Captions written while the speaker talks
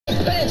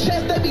Bad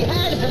chest, they be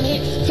hiding from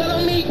me.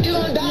 Telling me you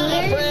gon' die,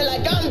 my friend.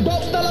 Like I'm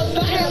broke, still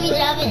outside.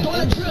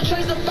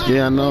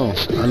 Yeah, I know.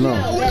 I'm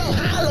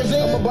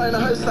a boy in the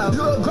hearse house.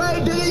 You a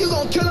great digger, you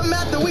gon' kill him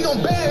after we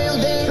gon' bury him.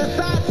 Then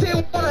society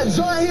wanna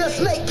join here,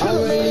 snake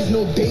kill him. These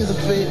new days of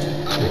fit.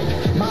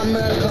 My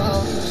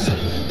America.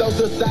 Those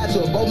to the side to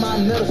both my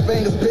middle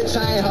fingers, bitch,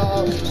 I ain't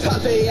hard.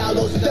 Talk to y'all,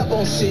 go step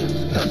on shit.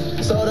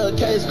 So the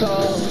case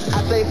called.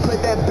 I say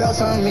put that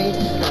belt on me.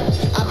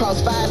 I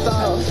cross 5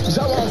 stars.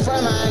 Jump on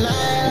front of my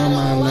nine.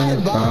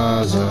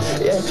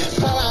 Yeah,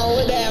 come on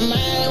with that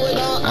man. We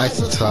gon' ice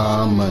the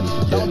time money.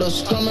 Don't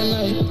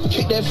discriminate.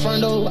 Kick that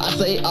front door. I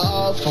say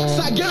all for him.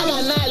 I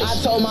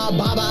told my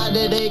baba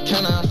that they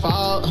cannot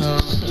fault him.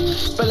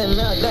 Feeling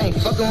up, they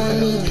ain't fucking with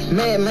me.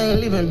 Man,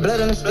 leaving blood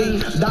in the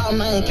street. Dog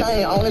man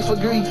came only for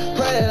greed.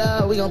 Pray it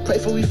up, we gon' pray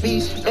for we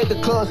feast. At the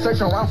club,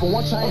 searching around for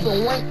one chain. For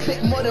one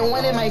click more than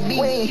one it might be.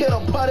 We ain't hit a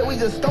party, we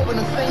just stopping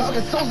the scene.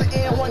 Fucking Susan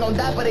in, one gon'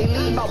 die, but they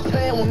leave out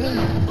playing with me.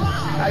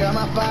 I got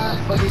my 5,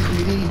 fuck it,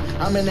 DVD.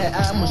 I'm in that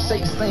I'ma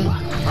shake the scene.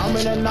 I'm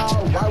in that now,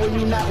 why would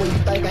you not when you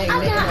think I ain't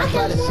making no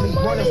try to sleep?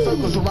 Running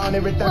circles around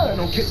everything, ain't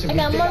no kitchen. I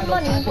got more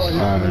money.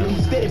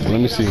 Let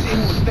me see.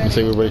 Let's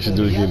see what Ray should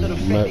do to get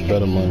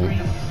better money.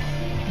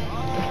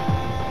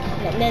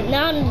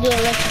 Now I'm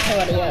doing less than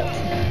somebody else.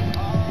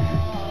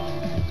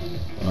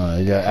 Alright,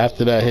 you got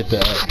after that hit the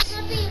X.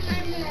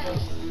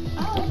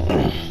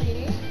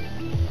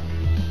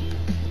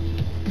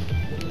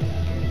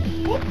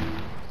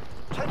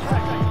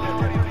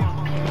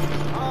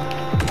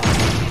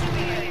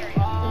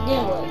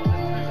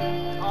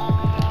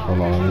 Hold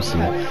on, let me see.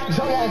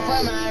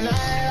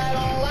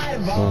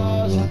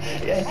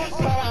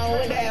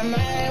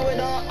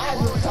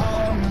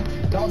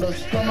 Don't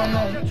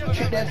discriminate,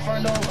 kick that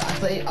front door, I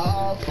say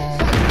all for him.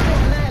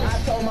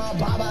 I told my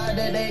baba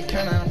that they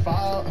cannot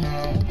fault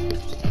him.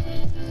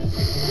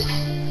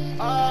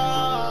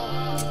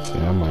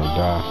 Yeah, I might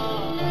die.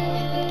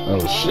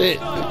 Oh shit.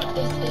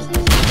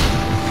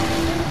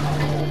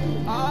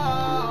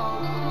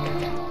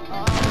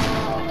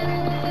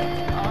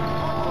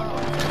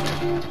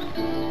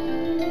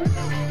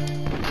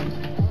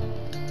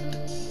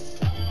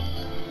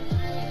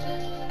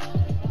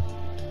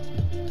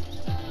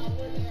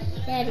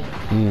 Daddy,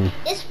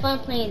 it's fun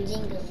playing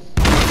Jenga.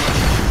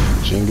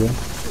 Jenga? Yeah.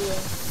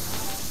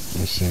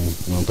 Let's see.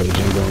 You wanna play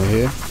Jenga over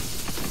here?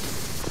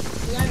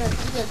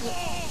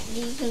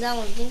 You can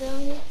download Jenga on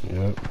here?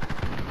 Yep.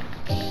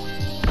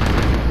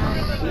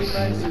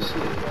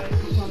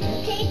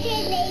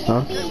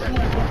 Huh?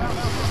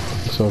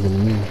 Talking to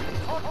me.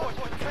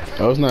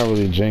 Oh, it's not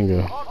really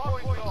Jenga.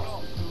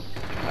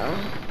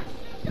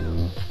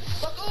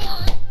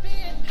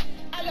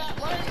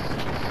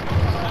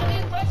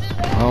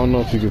 I don't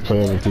know if you can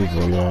play other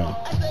people yet.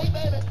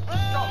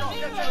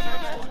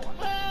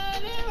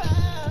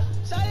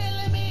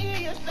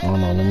 I don't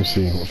know, let me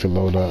see if it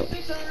load up.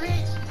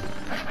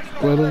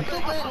 What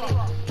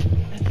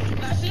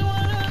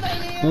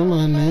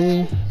my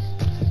name?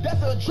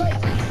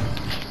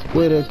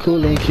 With a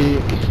cooling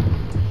kid.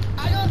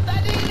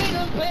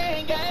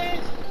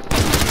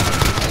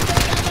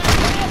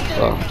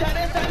 Oh.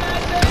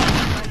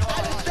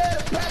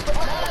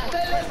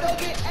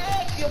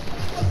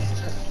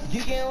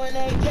 You get when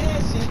they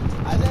cash it,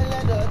 I just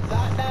let the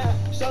top down.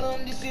 Show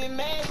them this is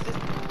massive.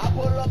 I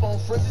pull up on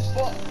Fritz's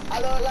fuck. I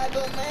look like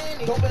a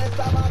man. Go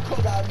inside my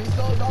coat, got me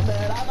so dumb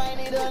that I might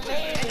need a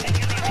man.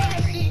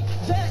 Ashy,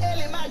 just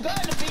Ellie, my gun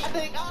to be. I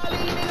think all these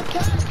niggas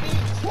come to be.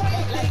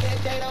 Sweet like that,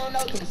 they don't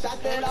know. Cause I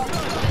said I'm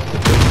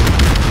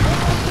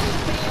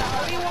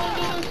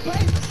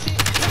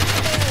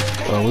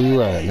Oh, where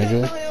you at,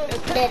 nigga?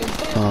 Daddy.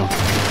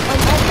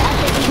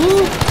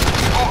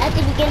 At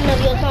the beginning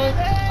of your time,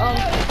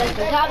 like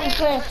the guy be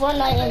playing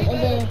Fortnite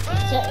and then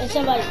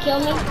somebody kill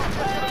me.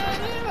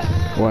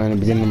 What, in the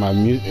beginning of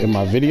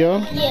my video?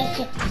 Yeah,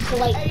 so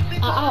like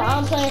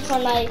I'm playing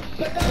Fortnite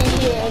in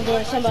here and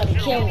then somebody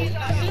kill me.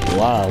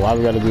 Wow, why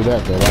we gotta do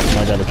that though? Why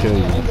somebody gotta kill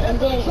you? And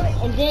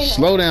then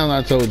slow down,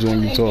 I told you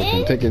when you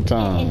talking. Take your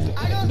time.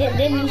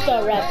 Then you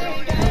start rapping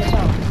on the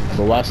song.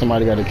 But why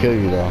somebody gotta kill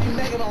you though?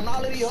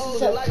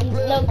 So,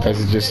 Cause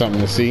it's just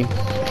something to see. No,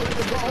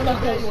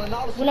 cause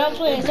when I'm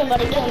playing,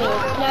 somebody kill me,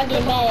 and I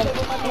get mad,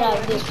 and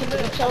I just put the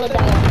controller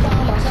down, put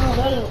my phone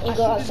on, and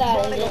go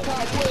outside, and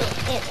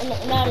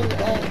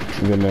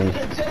then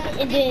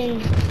next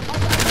thing,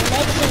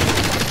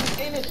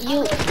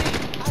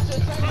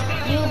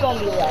 you gonna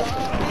be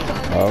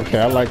rapping. Okay,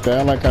 I like that.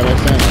 I like how that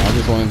sounds. I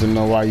just wanted to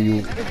know why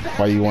you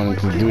wanted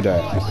to do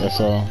that. That's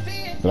all.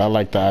 But I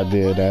like the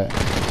idea of that.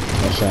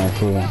 That sounds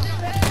cool.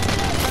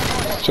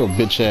 It's your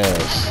bitch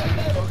ass.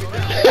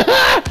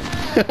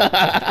 You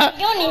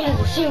don't even have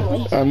to shoot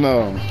me. I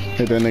know.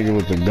 Hit that nigga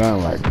with the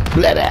gun like,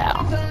 let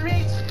out.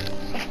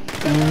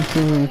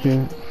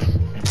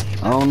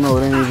 I don't know.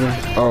 It ain't even.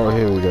 Oh,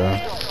 here we go. I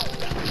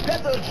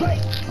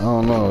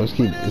don't know.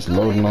 It's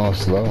loading all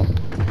slow.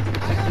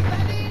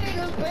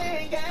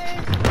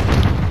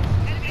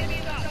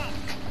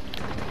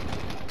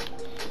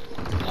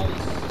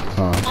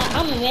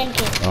 I'm a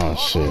mannequin. Oh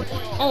shit.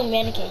 I'm a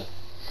mannequin.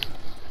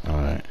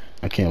 Alright.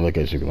 I can't look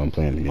at you because I'm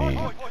playing the game.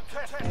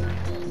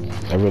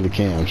 I really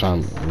can't. I'm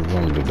trying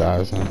to die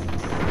or something.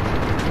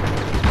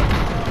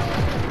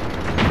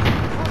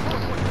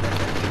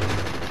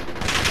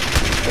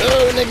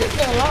 Oh, nigga.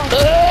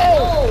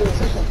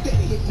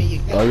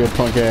 Oh, you a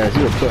punk ass.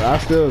 You a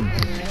punk.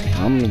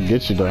 I'm gonna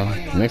get you though.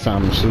 Next time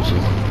I'm gonna shoot you.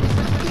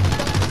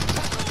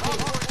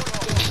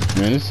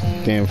 Man, this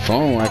damn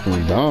phone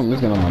acting dumb.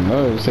 It's getting on my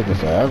nerves. It's taking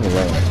forever,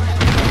 like.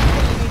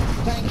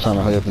 I'm trying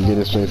to hurry up and get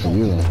it straight from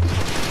you.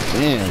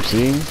 Damn,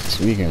 see? It's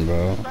weekend,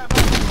 bro.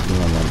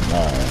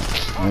 Alright.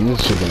 Man,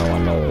 this shit getting on my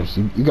nerves.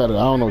 You got it. I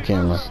don't know,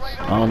 camera.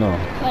 I don't know.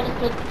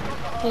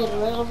 I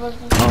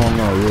don't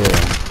know, yeah.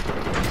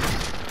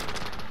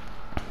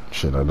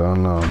 Shit, I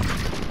don't know.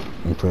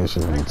 I'm playing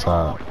shit from the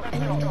top.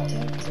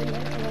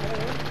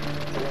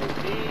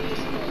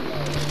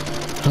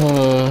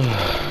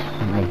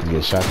 I'm about to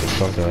get shot the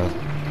fuck up.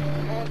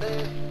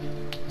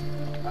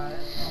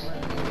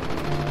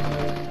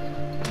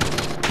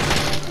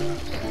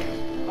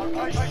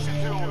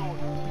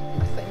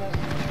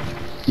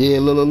 Yeah,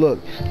 look.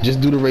 Just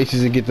do the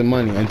races and get the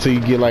money until you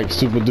get like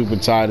super duper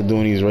tired of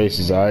doing these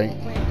races, alright?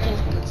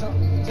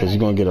 Because you're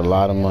gonna get a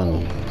lot of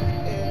money.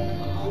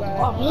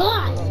 A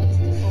lot?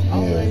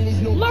 Yeah.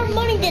 More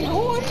money than the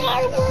whole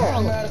entire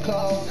world.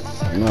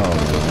 No,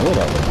 man,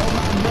 whatever.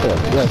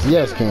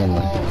 Yes,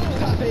 Cameron.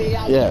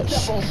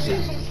 Yes.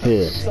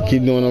 Here,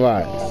 keep doing a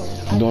lot.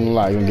 Keep doing a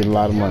lot. You're gonna get a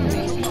lot of money.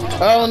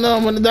 Oh no,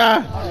 I'm gonna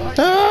die.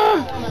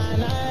 Ah!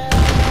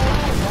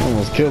 I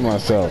almost killed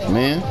myself,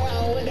 man.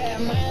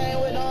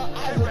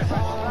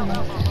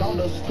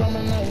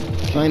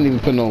 I ain't even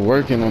put no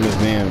work in on this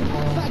damn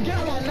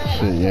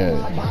shit yet.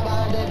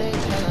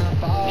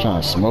 I'm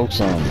trying to smoke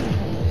something.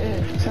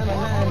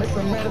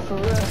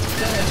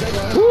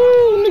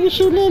 Woo, nigga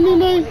shooting at me,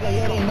 man.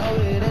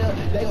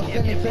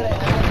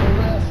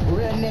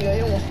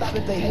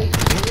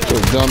 So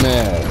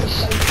dumbass.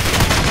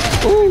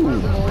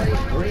 Ooh.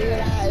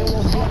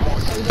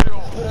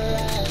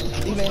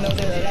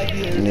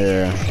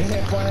 Yeah.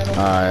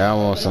 Alright, I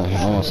want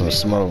some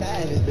smoke.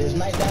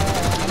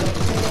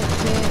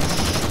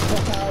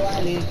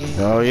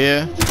 Oh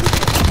yeah?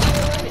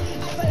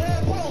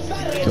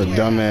 Put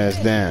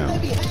dumbass down.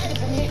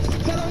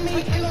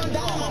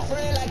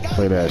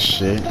 Play that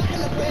shit.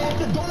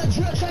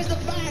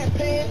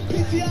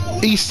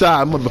 East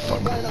side,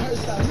 motherfucker.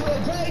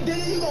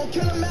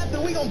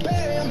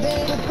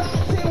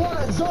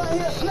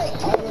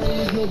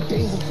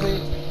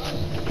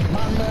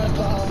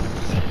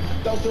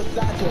 Don't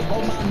decide to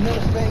hold my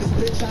middle fingers,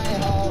 bitch, I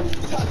ain't hard.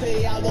 Talk to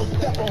you, I go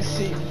step on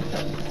shit.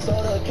 So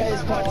the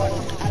case card,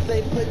 I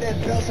say put that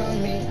belt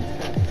on me.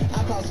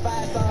 I cost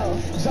 5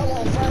 songs. Jump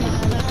on front of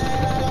my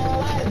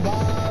white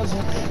balls.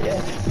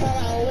 Yeah, come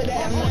out with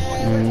that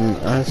man.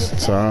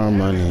 That's time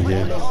money,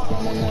 yeah.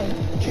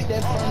 Kick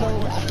that front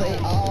over, I say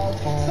all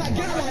phone. I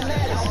get on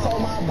that, I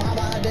told my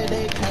baba that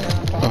they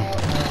cannot fall.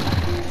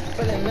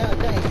 Feeling that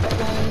thing,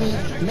 fuck on me.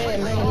 Man,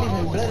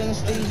 leaving blood in the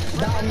street.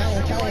 Dog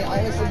man, counting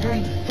all for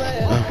greed.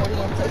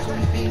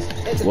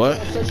 What?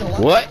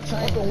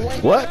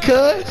 What,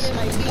 cuz?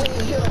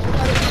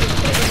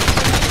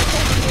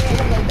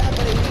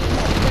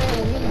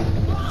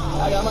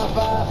 I got my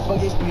 5,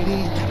 fuck it, speedy.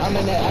 I'm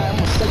in that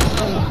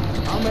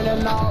I'm I'm in that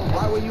now,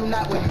 why were you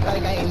not when you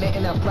think I ain't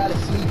letting them probably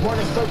sleep?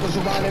 Running circles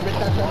around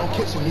everything, trying to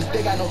catch me.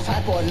 Still got no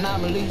time for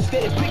anomalies.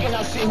 Steady picking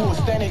out shit who was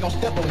standing, gon'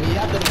 step on me.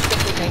 After the step,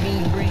 they can't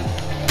even breathe.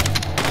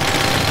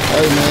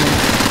 Hey, man.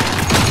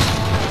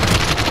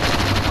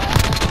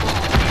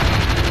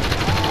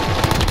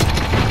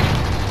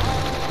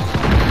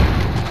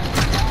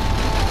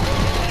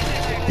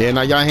 Yeah,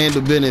 now y'all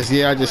handle business.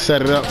 Yeah, I just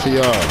set it up for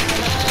y'all.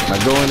 Now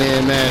go in there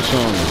and mash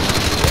on it.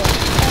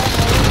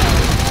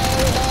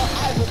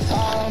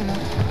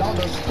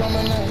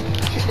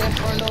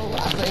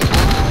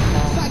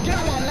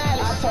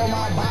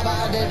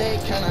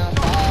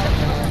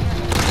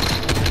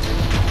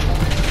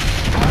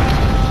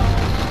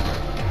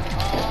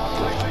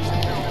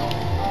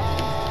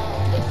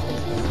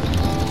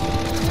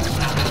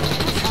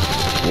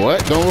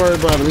 What? Don't worry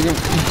about it.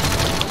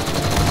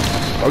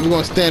 We're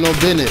gonna stand on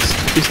business.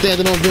 We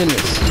standing on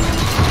business.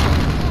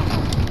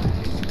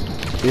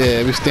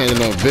 Yeah, we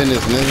standing on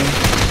business, nigga.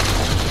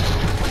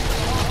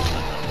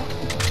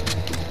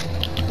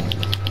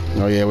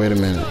 Oh yeah, wait a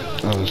minute.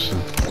 Oh shit.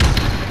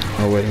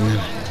 Oh wait a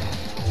minute.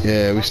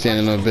 Yeah, we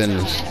standing on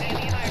business.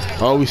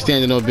 Oh, we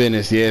standing on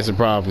business. Yeah, it's a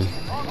problem.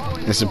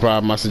 It's a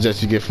problem. I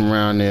suggest you get from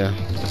around there.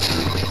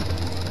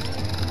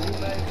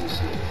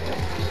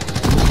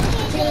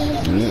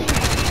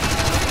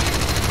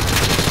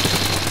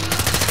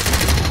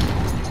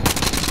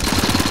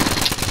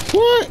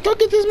 What? Go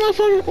get this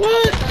motherfucker.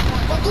 What?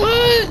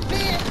 What?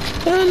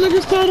 That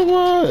nigga thought it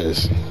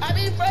was.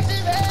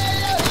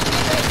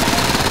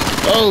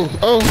 Oh.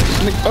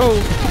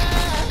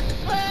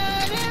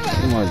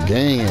 Where my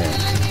gang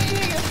at?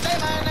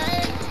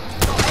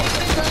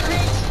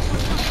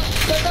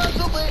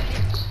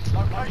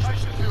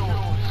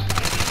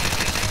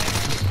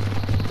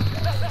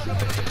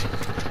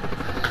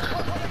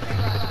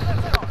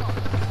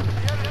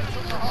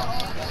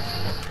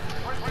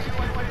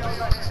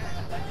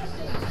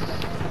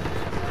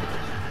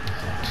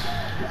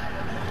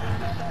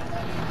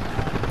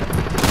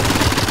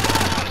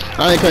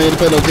 I ain't coming here to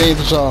play no games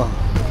with y'all.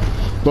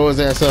 Blow his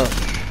ass up.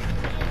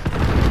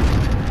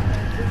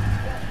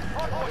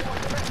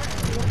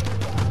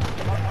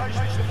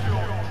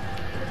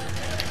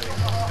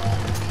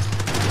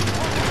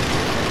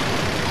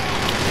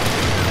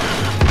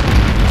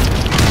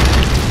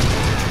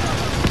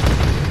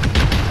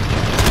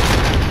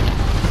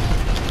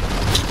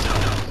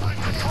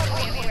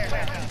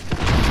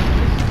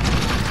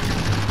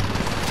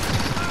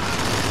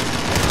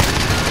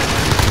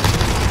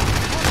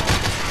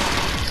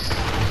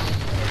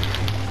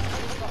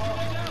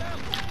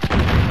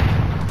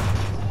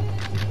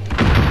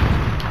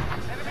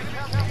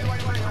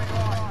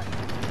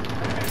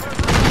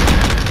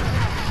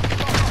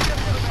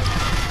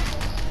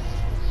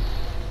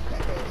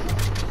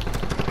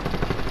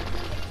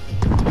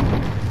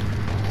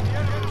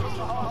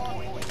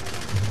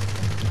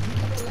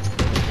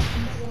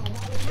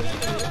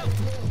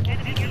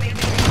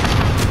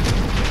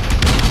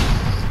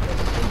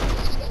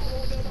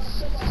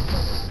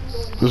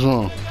 What's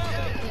wrong?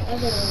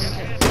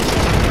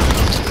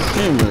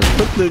 Hey man,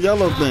 click the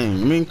yellow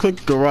thing. I mean,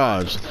 click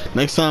garage.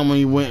 Next time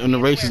when the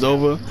race is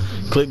over,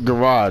 click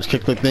garage.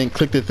 Click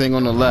the thing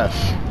on the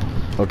left.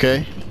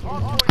 Okay?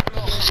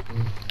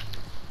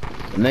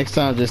 Next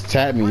time, just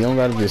tap me. You don't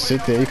gotta just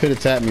sit there. You could have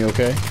tapped me,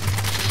 okay?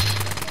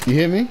 You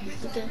hear me?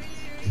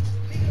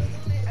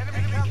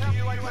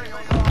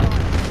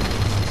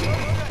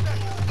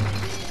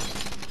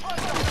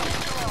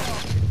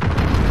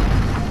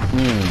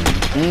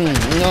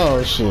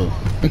 Oh shit.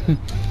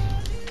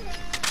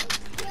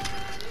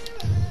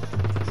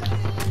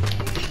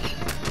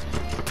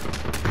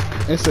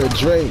 It's a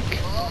Drake.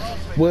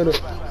 What a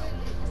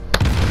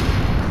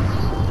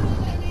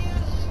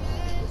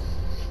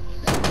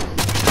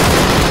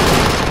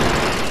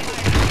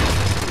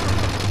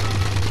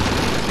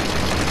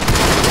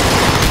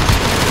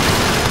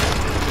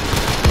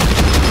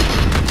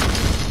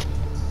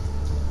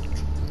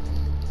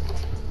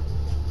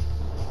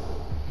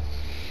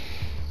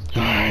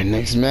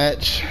next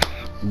match,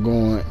 I'm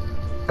going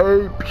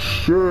ape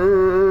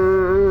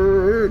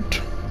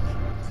shit.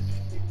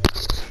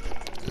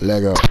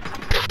 Lego.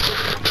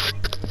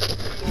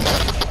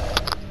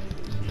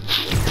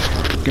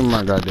 Give me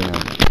my goddamn.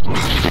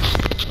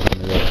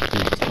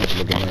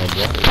 Stupid looking ass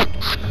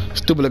boy.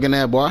 Stupid looking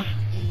ass boy.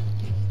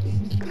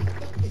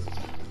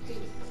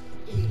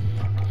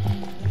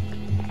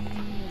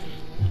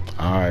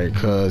 Alright,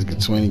 cuz,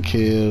 get 20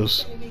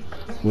 kills.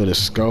 With a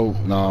scope?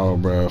 No,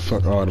 bro.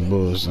 Fuck all the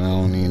bullshit. I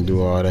don't even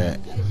do all that.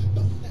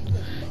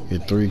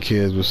 Get 3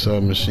 kills with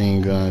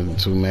submachine guns and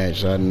 2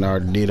 matches. I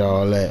already did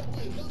all that.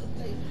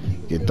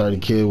 Get 30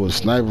 kills with a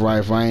sniper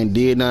rifle. I ain't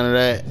did none of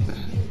that.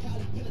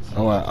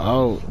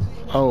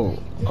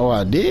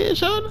 I did,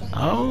 shut up.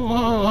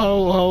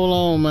 Hold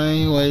on,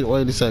 man.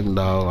 Wait a second,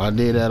 dog. I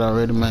did that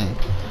already, man.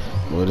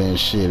 Well then,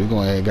 shit. We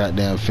gonna have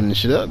goddamn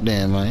finish it up,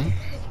 then, man.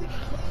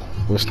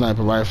 With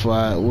sniper rifle,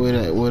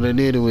 what I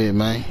did it with,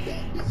 man.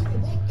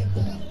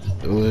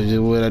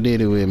 What I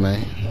did it with,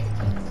 man.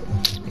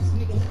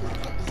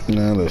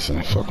 Now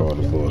listen, fuck all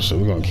the bullshit.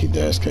 We're gonna keep the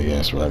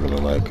SKS regular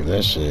like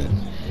that shit.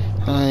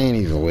 I ain't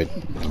even with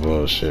the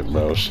bullshit,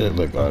 bro. Shit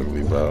look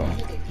ugly, bro.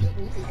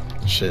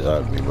 Shit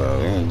ugly, bro.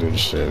 We gonna do the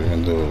shit. We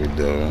gonna do what we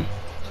do.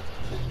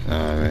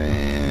 I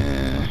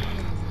mean,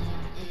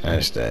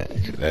 that's that.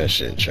 That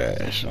shit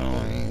trash. I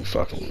don't even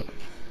fucking with it.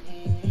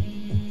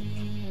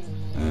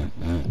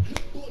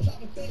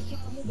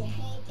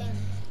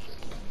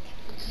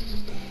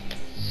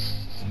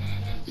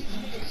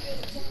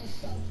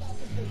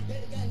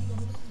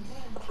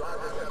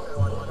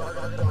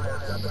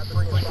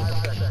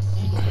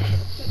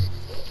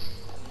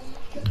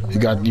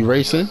 You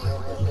racing?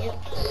 Yep.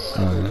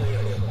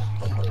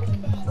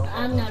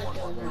 I'm not a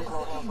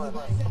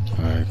driver.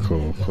 Alright,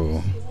 cool.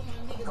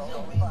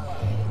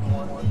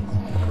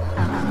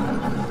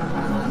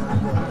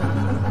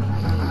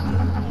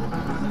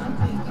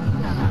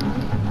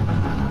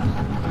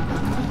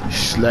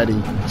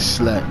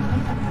 Slut.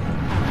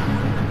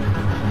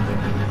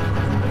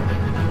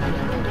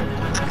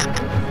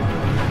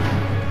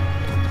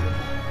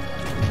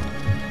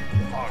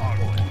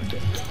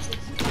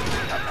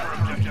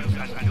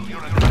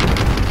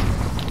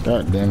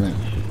 God damn it.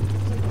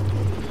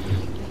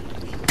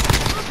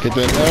 Get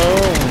that.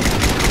 Oh!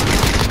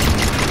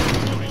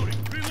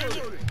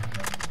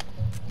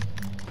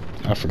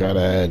 I forgot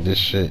I had this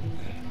shit.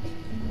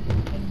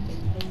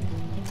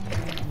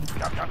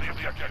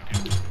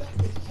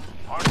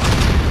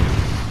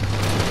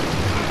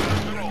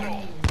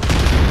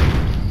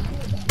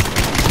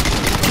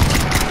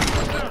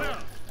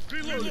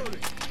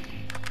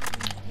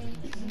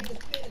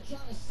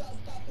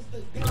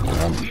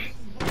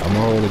 I'm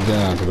gonna hold it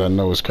down because I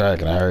know it's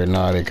cracking. I already know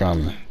how they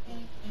coming.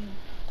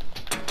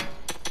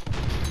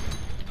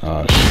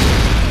 Oh shit.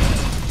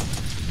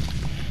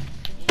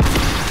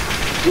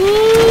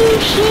 Oh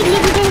shit,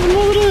 look at that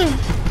over there.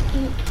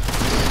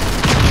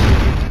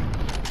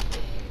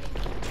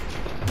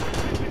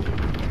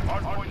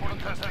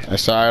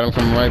 That's alright, I'm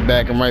coming right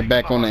back. I'm right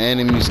back on the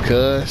enemies,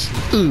 cuz.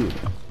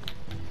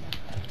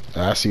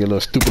 I see your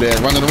little stupid ass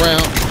running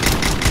around.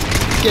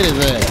 Get his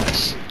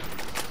ass.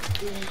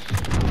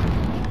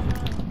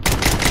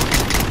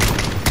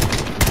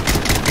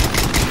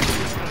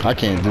 I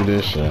can't do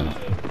this shit.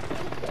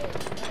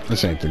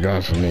 This ain't the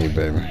gun for me,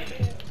 baby.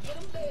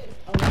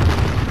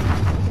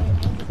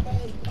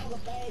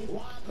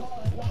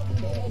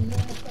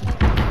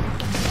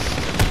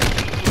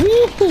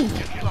 Woo-hoo.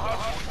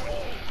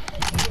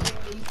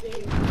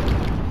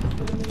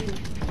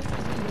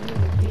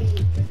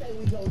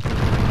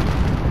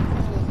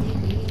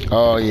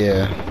 Oh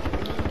yeah.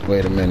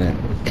 Wait a minute,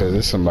 cause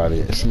it's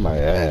somebody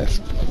ass.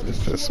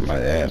 It's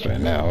somebody ass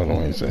right now. Hold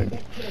on a second.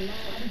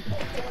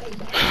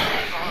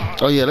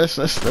 Oh yeah, let's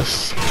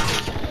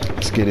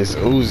get this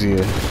Uzi.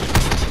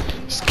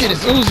 Let's get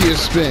this Uzi a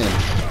spin.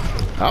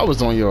 I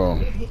was on your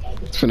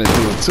finna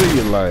do it to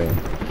you like.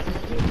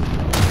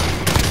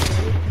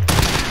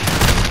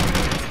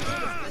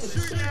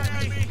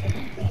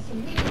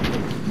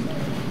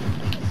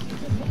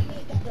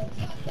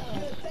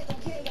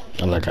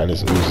 I like how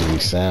this Uzi be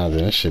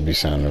sounding. It should be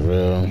sounding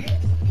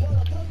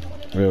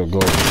real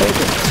gold.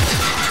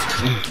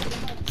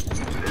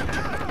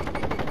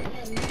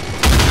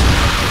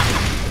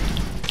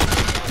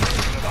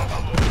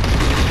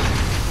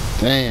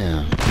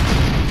 Damn.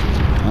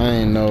 I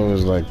ain't know it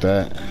was like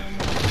that.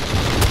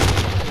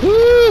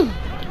 Woo!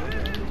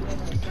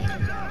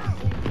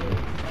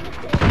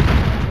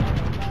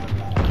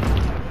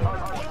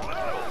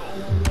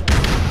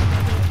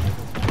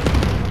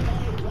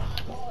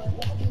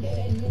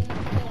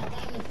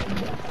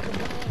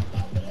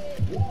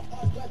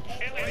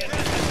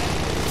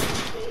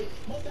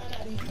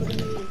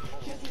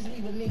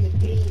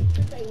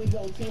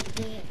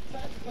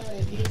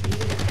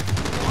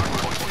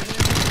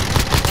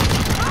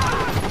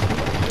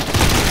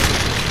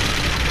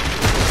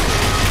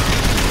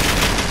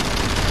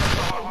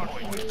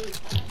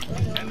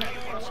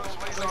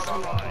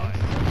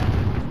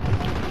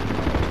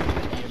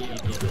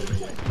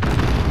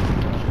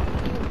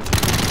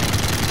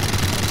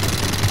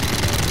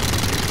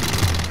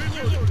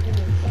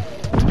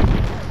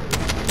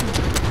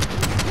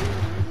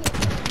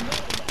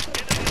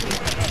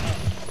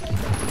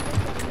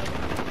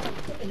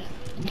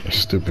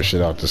 Stupid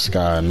shit out the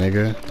sky,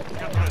 nigga.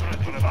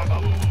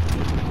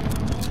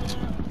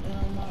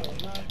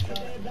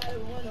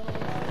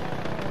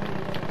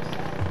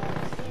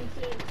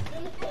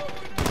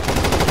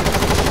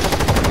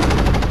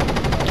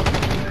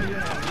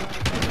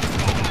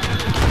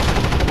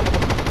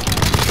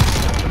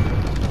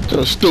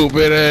 So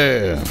stupid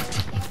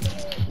ass.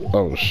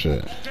 Oh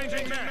shit.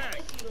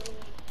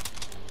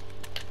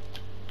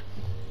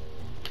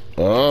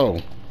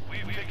 Oh.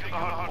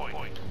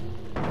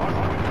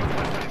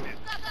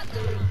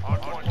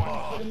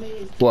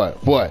 What?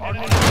 Fuck,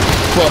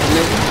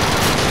 nigga.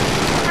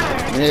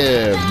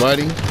 Yeah,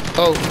 buddy.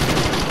 Oh.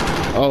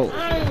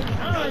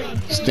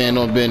 Stand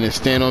on business.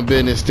 Stand on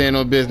business. Stand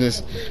on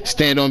business.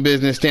 Stand on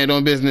business. Stand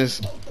on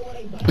business.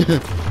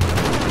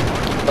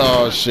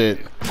 Oh shit.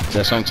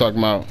 That's what I'm talking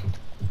about.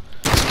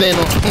 Stand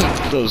on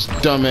those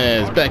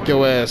dumbass. Back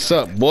your ass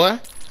up, boy.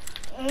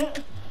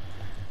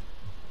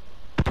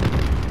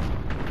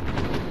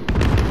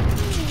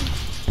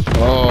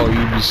 Oh,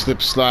 you be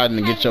slip sliding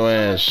and get your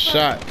ass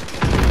shot.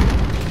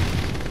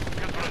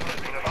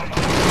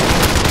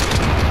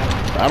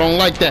 I don't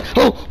like that.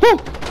 Oh,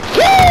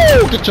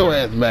 get your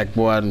ass back,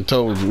 boy. I done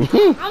told you.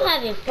 I'm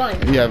having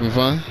fun. You having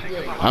fun?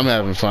 Yeah. I'm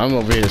having fun. I'm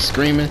over here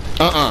screaming.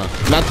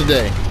 Not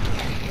today.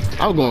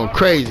 I'm going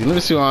crazy. Let me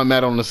see where I'm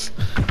at on this.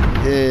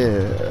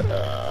 Yeah.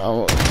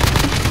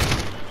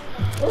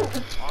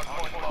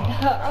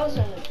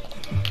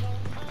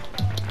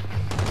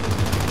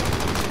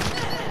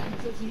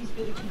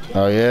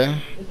 Oh yeah?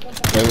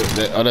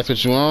 Oh, that's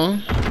what you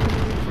on?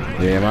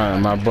 Yeah,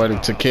 my buddy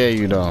took care of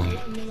you though.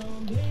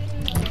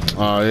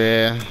 Oh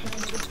yeah.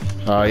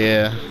 Oh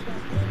yeah.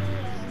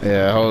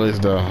 Yeah, hold this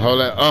door. Hold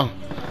that. Oh,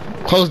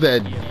 close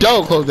that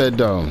door. Close that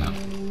door.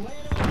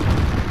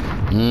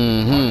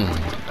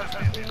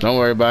 Don't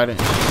worry about it.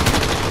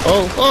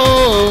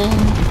 Oh.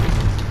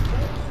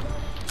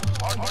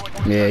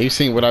 Yeah, you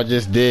seen what I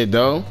just did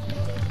though?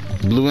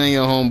 Blew in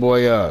your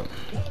homeboy up.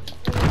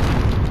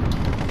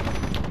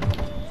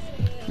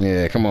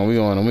 Yeah, come on, we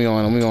on him.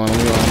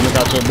 Look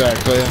out your back,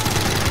 player.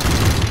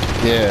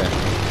 Yeah.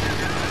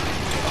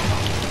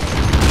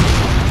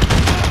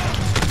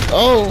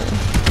 Oh.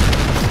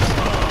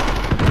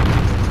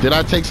 Did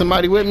I take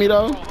somebody with me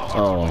though?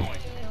 Oh.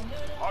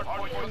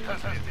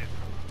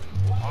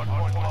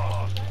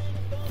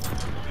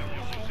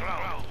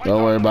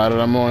 Don't worry about it.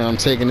 I'm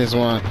taking this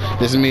one.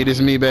 This is me,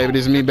 baby.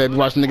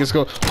 Watch the niggas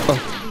go.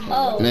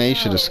 Oh. Man, you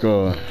should have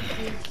scored.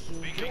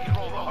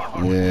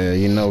 Yeah,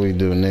 you know we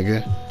do,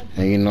 nigga.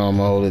 And you know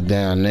I'ma hold it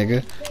down,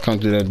 nigga. Come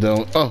through that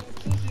door. Oh.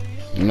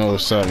 You know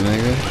what's up,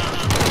 nigga.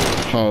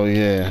 Oh,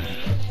 yeah.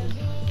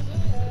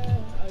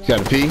 You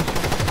gotta pee?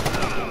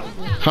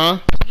 Huh?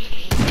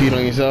 You peed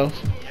on yourself?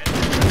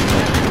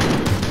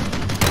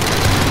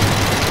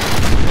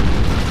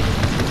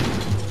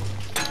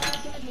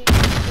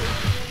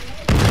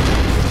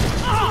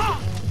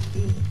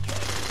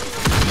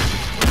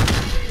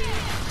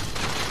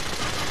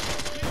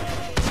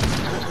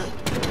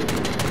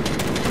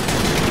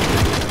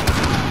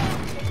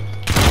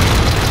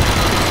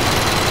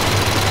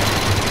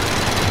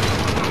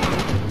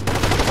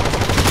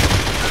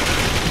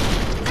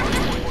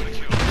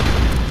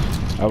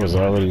 I was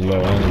already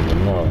low, I didn't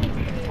even know.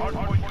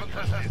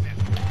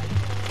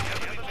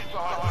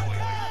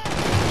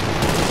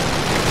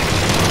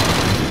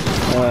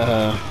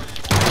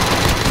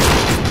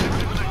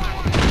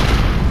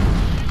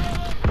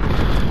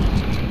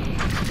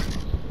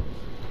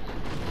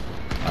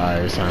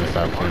 Alright, it's time to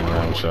stop playing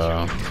around with y'all.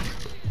 Yeah,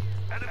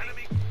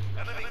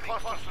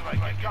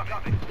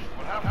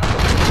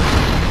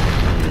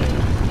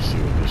 let's see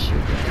what this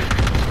shit got.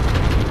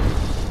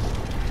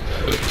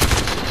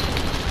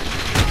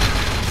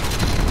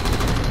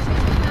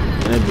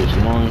 That bitch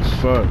long as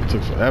fuck.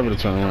 Took forever to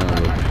turn around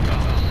with.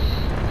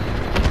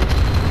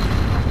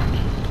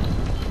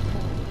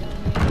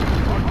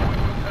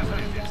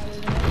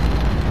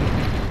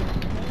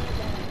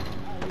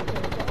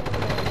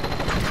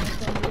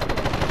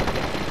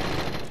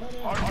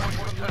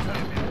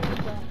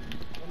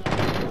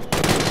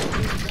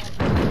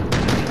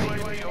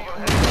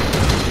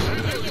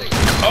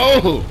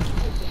 Oh!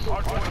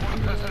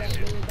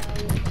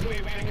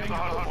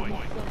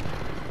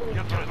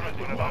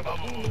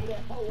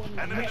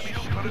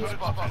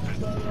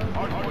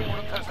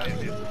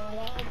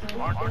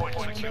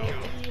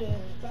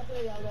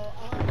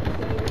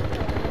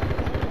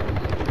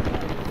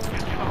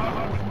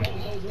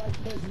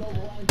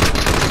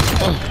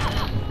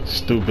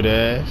 Stupid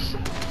ass.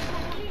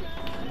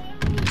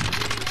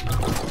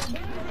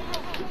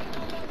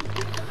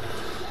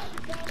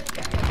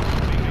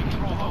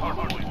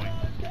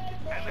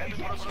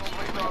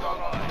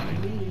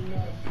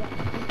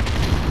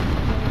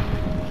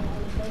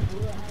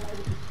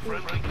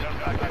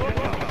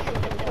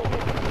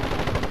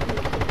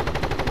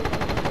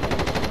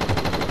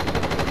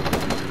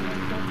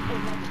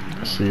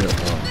 See it.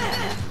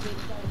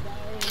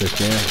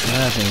 Just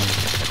nothing.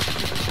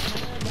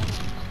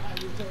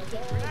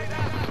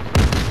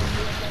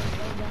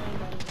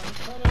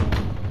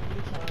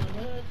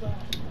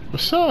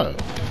 What's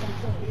up?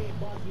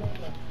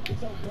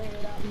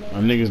 My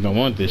niggas don't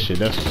want this shit.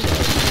 That's what's up.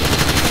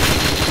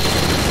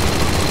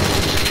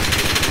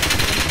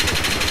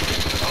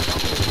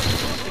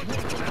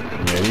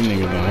 Yeah, these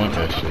niggas don't want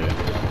that shit.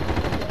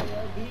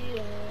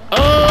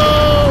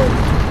 Oh!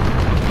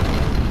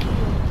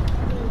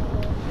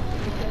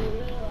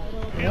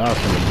 Yeah, I was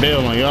finna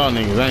bail on y'all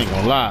niggas. I ain't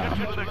gonna lie.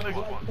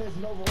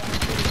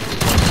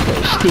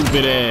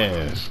 Stupid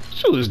ass.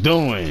 What you was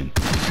doing?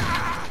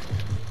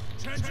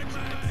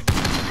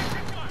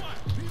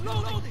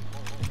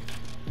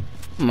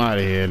 I'm out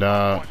of here,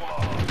 dog.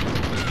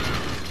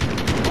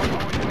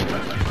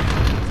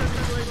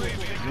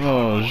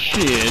 Oh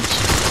shit!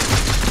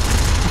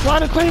 Why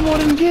the Claymore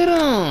didn't get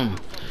him?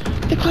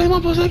 The Claymore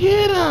supposed to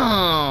get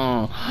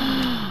him.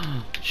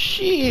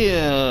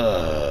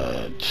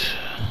 Shit!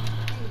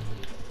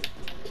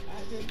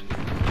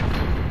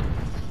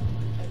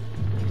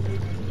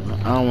 I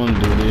don't wanna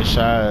do this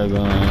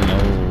shotgun. No,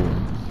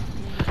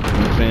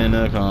 I'm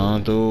finna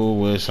come through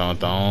with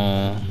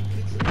something.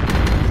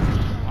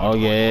 Oh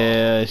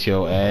yeah, it's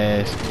your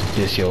ass.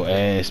 This your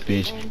ass,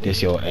 bitch.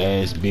 This your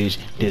ass, bitch.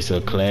 This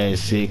a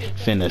classic.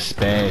 Finna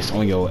spaz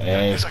on your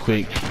ass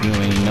quick. You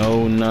ain't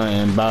know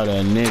nothing about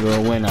a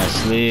nigga when I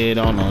slid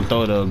on him.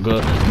 Throw the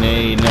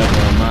grenade,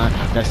 never mind.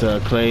 That's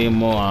a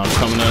Claymore. I'm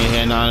coming in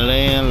here and I'm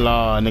laying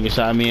law. Nigga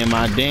shot me in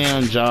my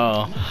damn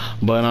jaw.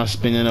 But I'm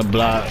spinning a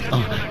block.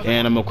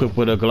 And I'm equipped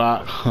with a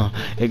Glock.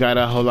 It got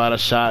a whole lot of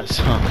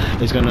shots.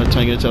 It's gonna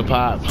turn you to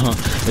pop.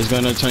 It's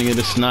gonna turn you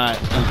to snot.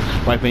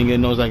 Wiping your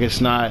nose like it's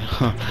snot.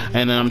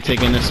 And then I'm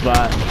taking the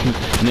spot.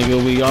 Nigga,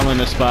 we all in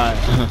the spot.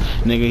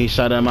 Nigga, he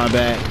shot at my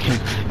back.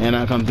 And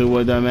I come through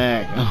with the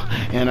Mac.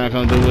 And I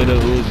come through with the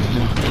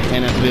Uzi.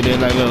 And I spit it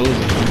like a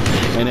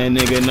Uzi. And that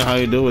nigga know how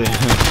you do it.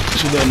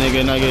 Shoot that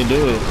nigga, know you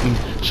do it.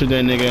 Shoot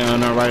that nigga on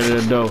the right of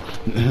the door.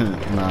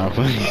 Nah,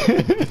 funny.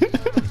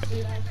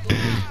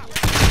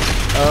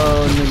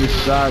 Oh, nigga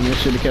shot me. I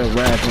should've kept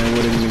rapping.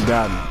 Would've even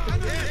got me.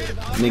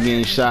 Nigga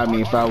ain't shot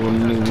me if I would've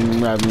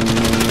nigga rapping.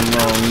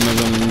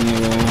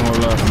 Nigga,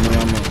 hold up,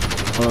 nigga.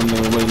 Hold on,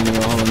 nigga, wait,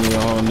 nigga,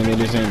 hold on, nigga,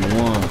 this ain't the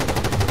one.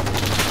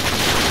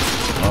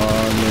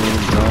 Oh, nigga,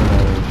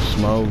 don't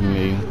smoke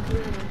me.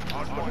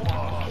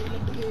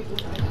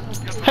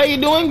 How you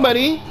doing,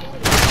 buddy?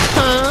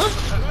 Huh?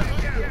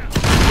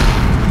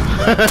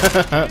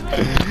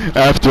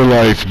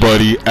 Afterlife,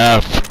 buddy,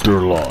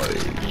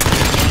 afterlife.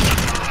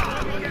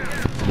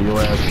 Your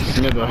ass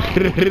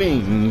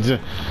smithereens.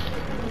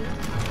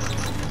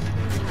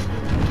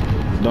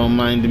 Don't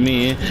mind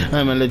me,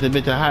 I'm a little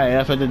bit high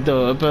off at the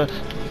dope.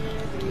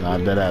 Nah,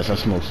 that ass, I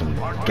smoke some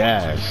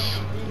gas.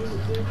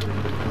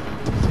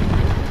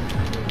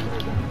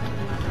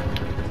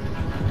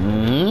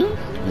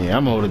 Yeah,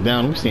 I'm hold it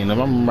down. We seen them.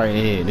 I'm right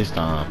here this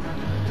time.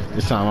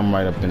 This time I'm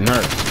right up in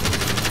her.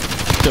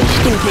 So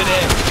stupid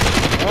ass.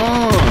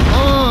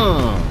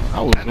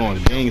 I was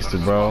going gangster,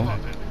 bro.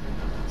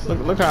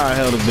 Look how I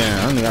held it down.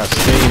 I think I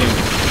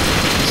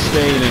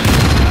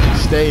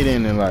stayed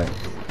in it like.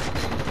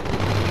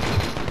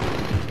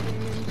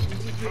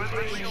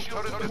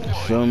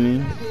 Feel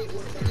me?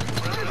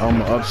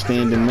 I'm an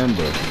upstanding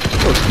member.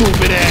 Put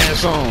stupid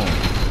ass on.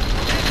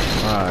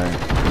 Alright.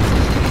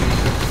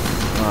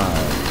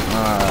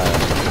 Alright.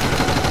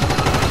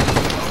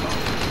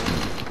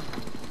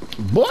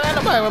 Boy,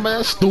 nobody remember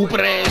that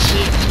stupid ass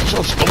shit.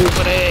 So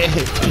stupid ass.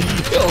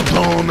 Yo,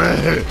 dumb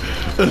man.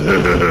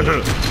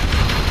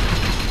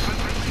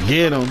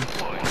 Get him.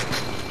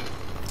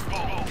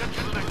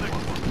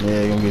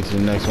 Yeah, gonna get to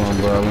the next one,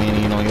 bro. We ain't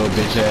even on your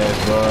bitch ass,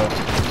 bro.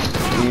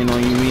 We ain't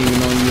on you,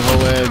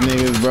 hoe ass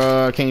niggas,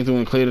 bro. I came through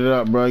and cleared it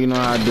up, bro. You know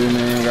how I do,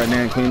 man.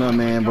 Goddamn clean up,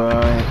 man, bro.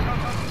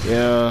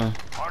 Yeah.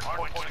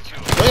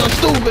 Hey, yo,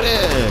 stupid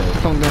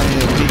ass. Come down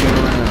here peeking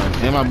around.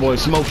 And my boy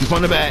Smokey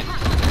from the back.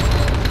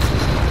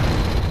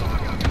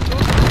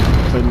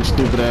 Play them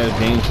stupid ass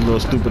games, you little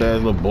stupid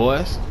ass little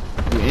boys.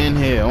 You in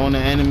here on the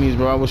enemies,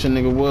 bro. I wish a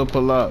nigga would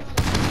pull up.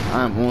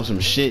 I'm on some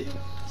shit.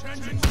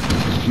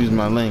 Excuse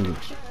my language.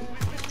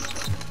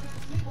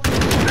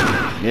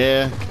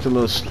 Yeah, get your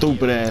little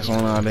stupid ass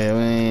on out there.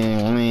 We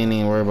ain't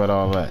even worried about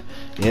all that.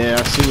 Yeah,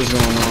 I see what's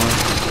going on.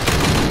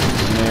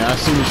 Yeah, I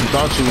see what you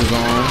thought you was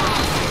on.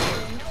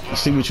 I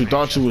see what you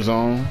thought you was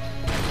on.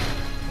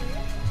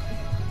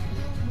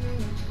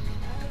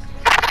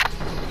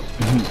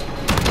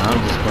 I'm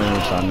just playing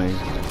with y'all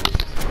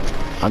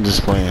niggas. I'm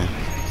just playing.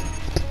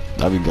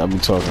 I be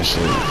talking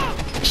shit.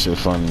 Shit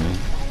funny.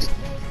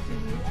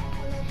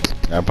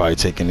 I probably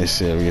taking this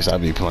serious. I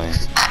be playing.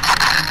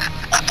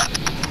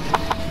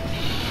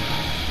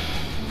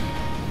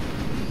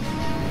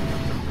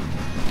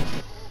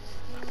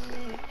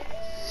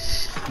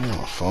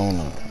 My phone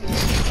up.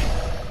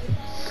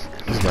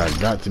 This guy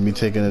got to be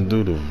taking a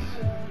doodle.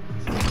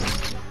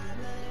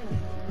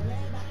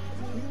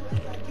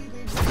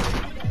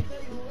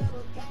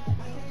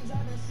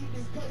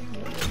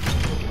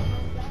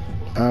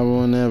 I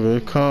will never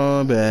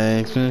call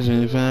back,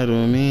 especially if I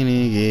don't mean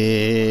it,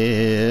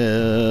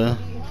 yeah.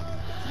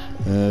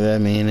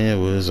 That mean it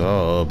was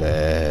all bad.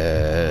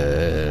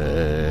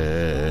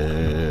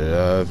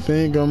 I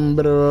think I'm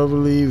better off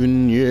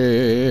leaving,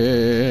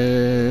 yeah.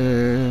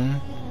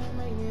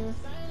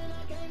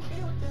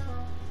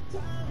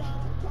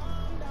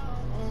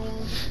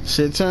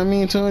 Shit turned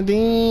me into a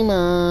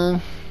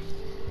demon.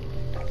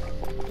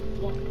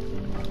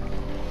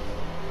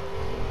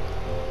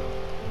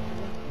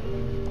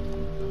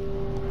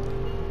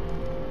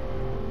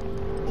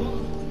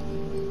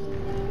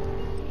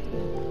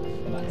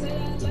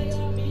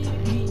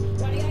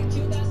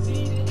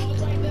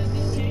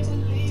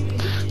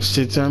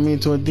 Shit turned me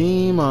into a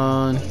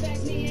demon.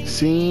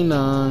 See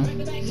none.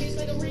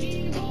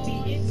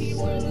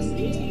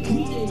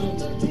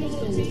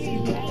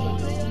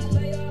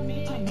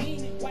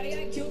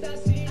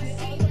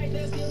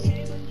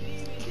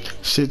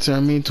 Shit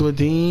turned me into a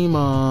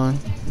demon.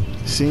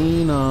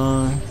 See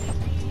none.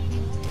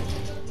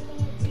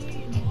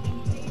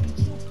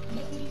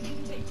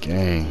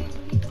 Gang.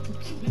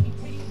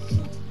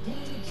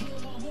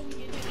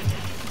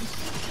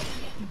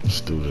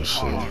 Let's do this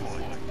shit.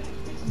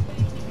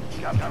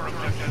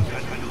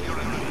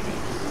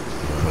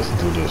 Let's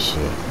do this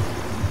shit.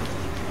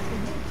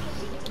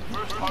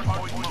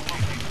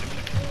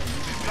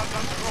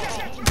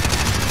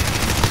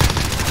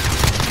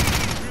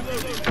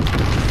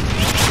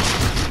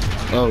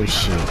 Oh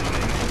shit.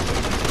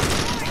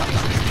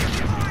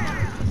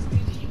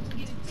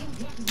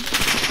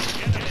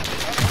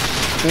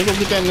 Ain't gonna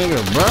get that nigga,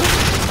 bro.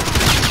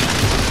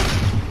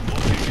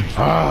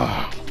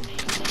 Ah.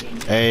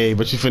 Hey,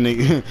 but you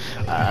finna.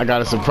 I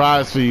got a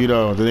surprise for you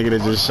though. The nigga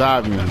that just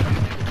shot me.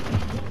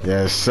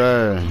 Yes,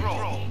 sir.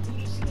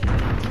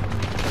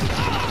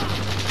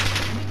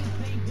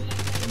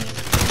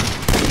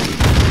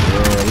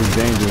 Yeah, we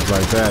dangerous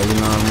like that. You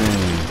know what I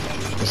mean?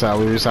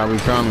 That's how we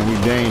coming. We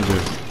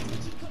dangerous.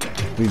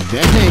 We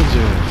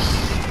dangerous.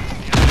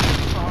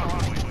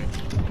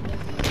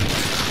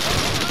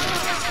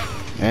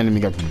 Enemy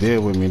got to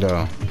deal with me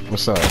though.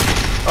 What's up?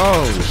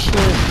 Oh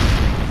shit.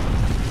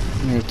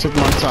 Nigga took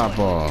my top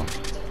off.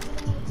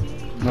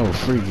 No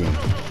freaking.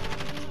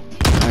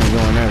 I ain't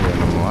going that way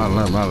no more. I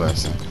learned my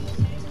lesson.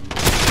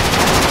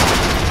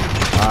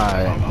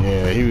 Alright,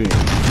 yeah,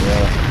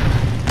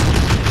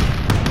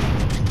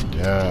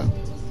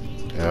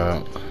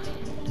 yeah.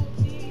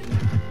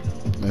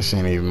 This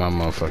ain't even my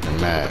motherfucking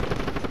map.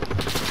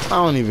 I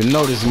don't even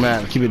know this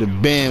map. Keep it a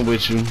band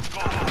with you.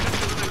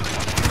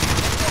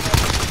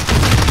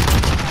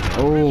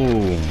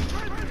 Oh.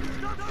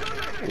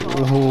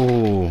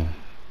 Oh.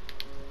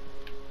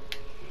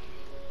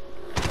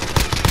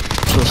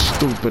 Put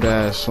stupid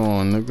ass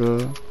on,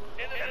 nigga.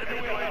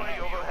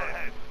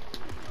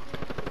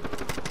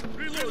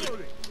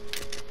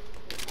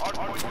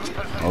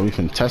 Oh, we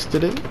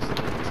contested it?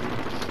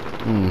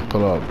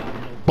 Pull up.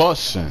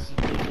 Bussin'.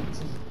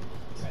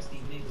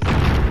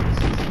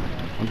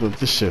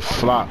 This shit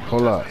flop.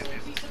 Hold up.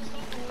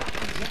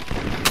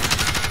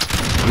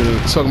 You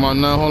talking about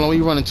nothing? Hold on. Where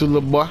you running to,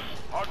 little boy?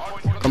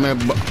 Come here,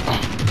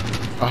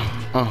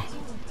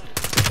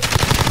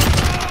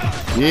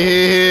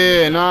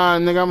 Yeah, nah,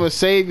 nigga, I'm gonna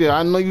save you.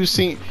 I know you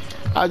seen.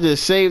 I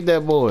just saved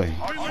that boy.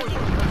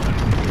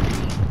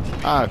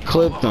 I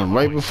clipped him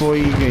right before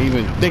he can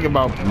even think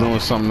about doing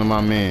something to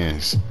my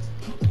mans.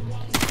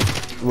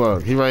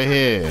 Look, he right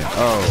here.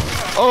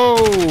 Oh.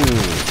 Oh!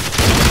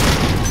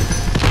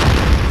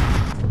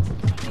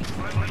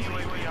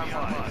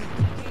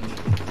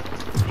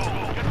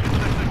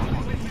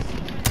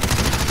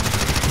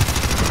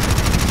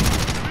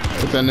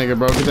 Get that nigga,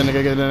 bro. Get that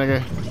nigga, get that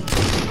nigga.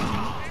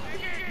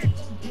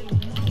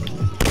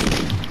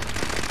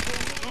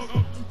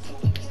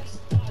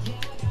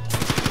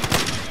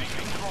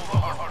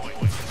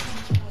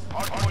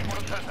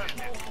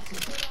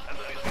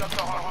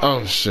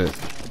 Oh shit.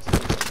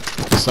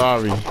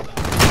 Sorry.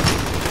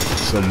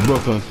 It's a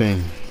Brooklyn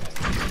thing.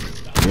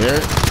 Yeah.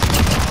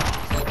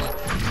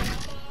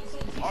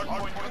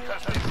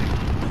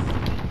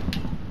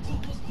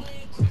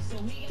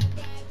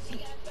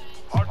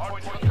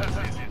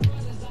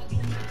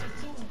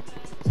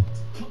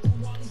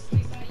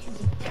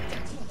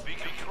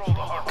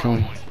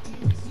 Come.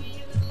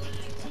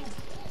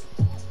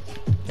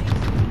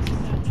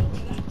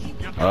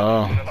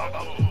 Oh.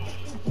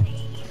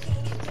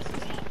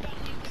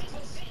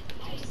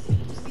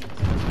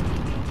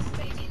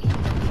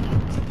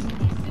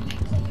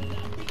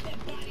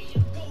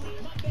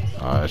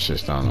 Oh, that's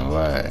just on the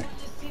lag.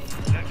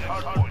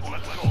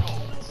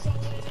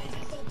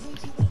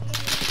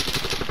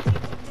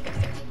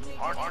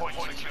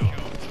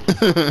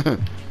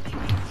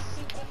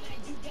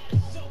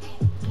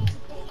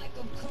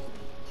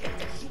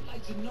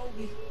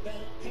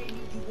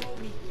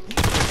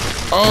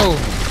 Oh!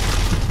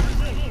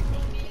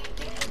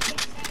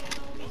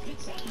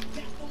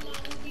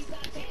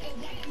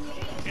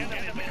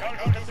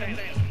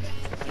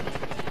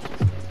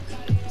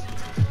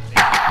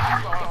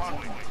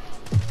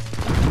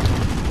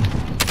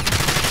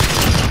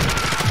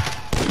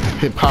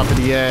 Hip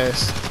hoppity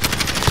ass.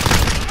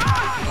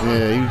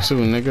 Yeah, you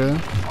too, nigga.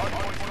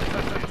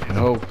 The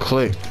whole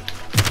click.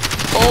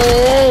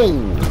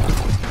 Oh!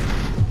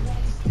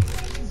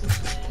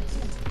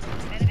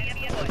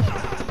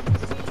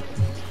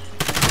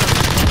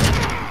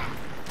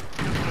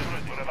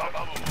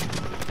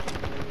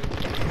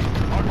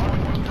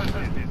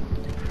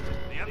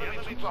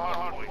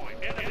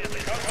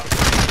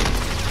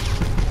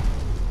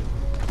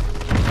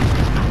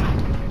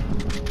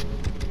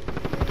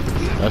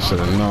 I should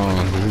have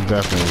known. He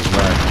definitely was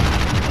right.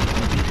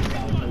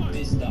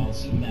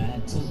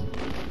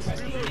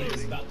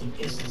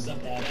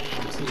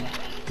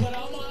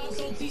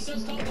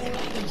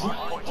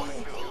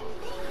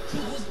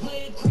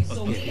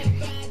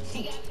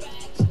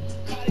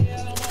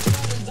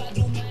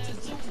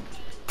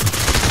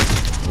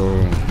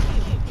 Boom.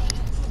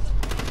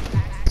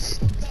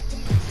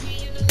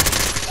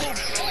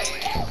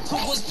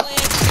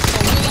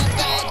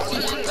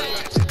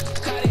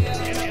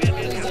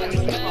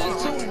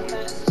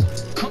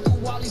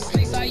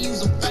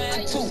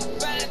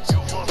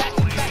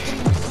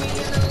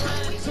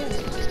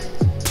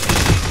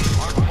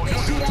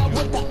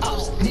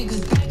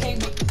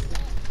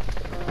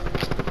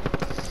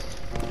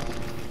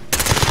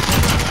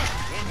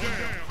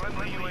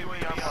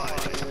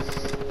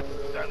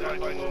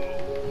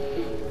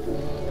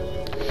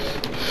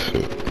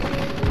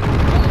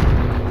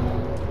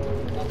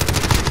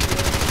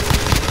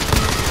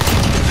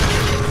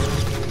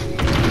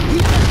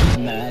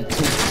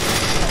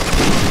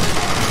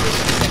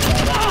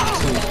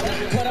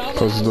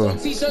 Close the door.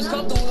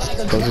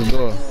 Close the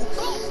door.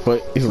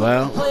 Wait, he's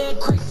loud.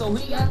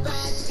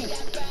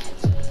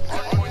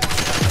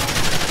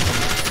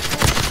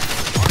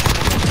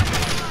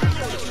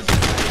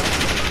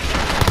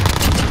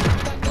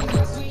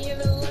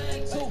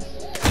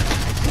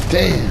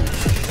 Damn.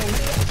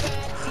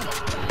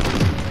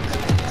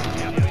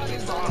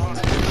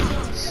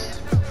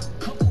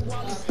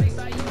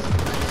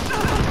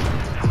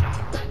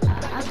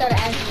 I started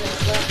asking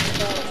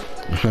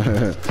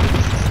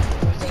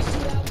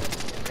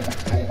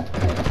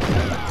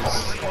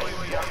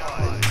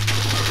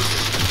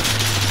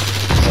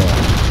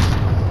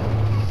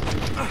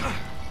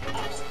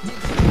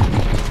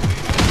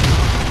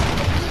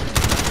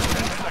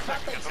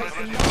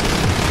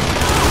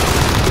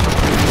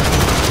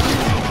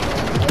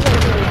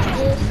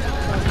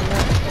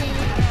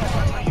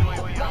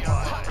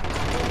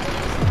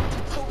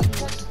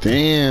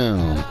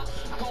Damn.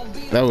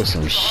 That was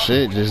some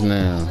shit just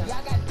now.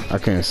 I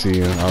couldn't see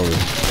him. I was.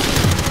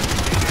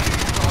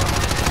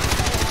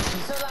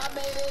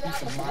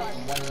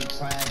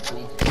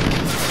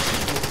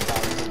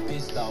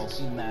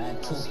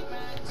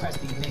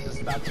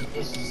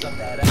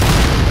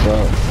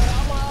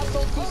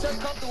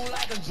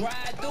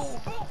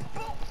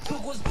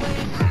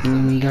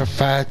 Got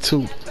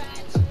 5-2.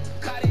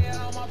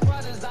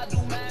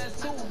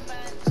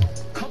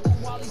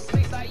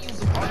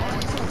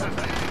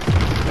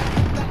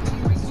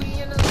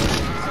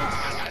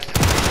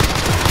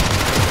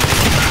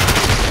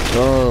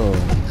 Oh.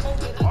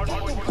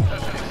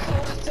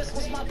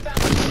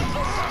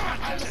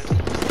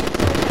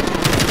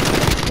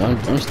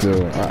 I'm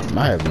still. I'm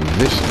having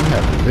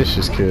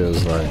vicious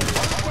kills. Like,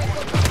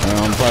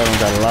 I'm probably don't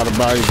got a lot of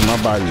bodies. But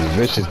my body is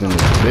vicious than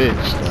this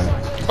bitch.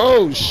 Like,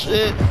 oh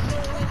shit.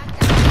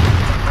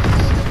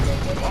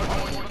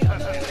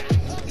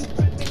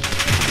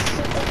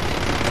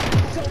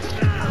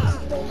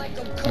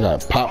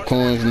 Got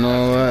popcorns and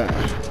all that.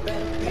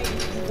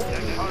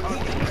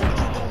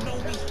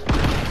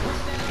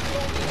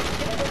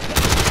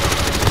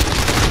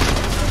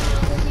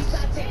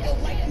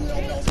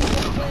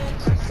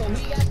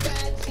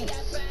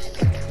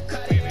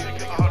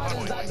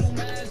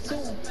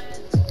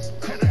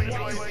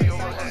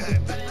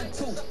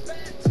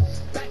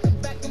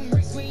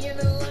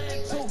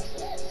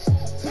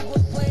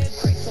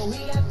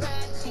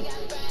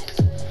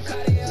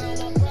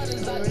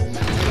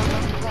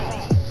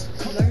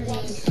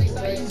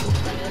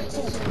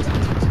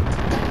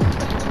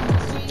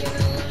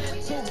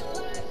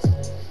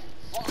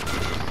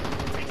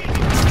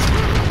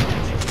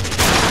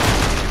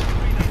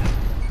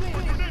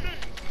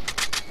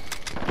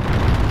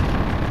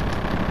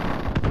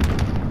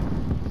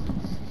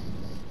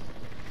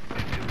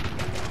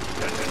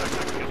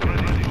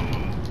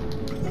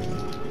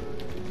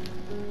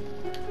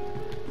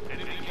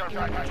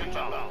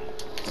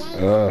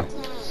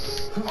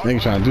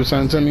 Nigga trying to do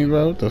something to me,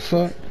 bro. What the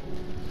fuck?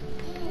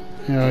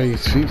 You know, all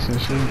these feats and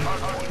shit.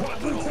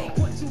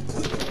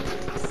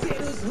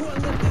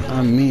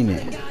 I mean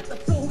it.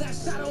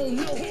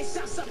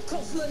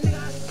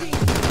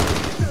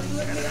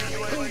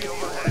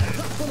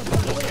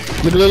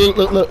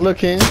 Look,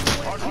 Ken.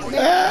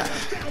 Ah.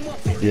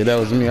 Yeah, that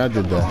was me. I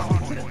did that.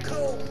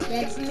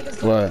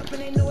 What?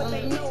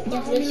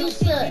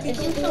 If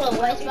you feel a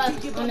white spot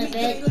on the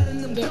bed,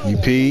 you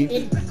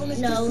peed?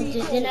 No,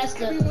 then that's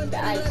the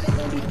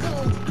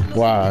ice.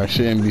 Wow, it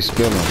shouldn't be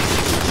spilling.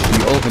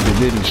 You opened it,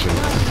 didn't you?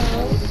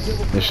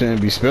 It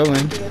shouldn't be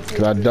spilling,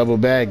 because I double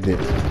bagged it.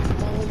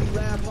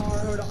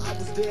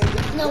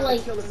 No,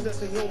 like,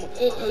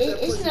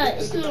 it's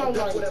not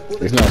like...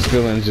 It's not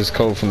spilling, it's just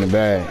cold from the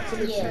bag.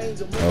 Yeah.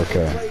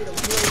 Okay.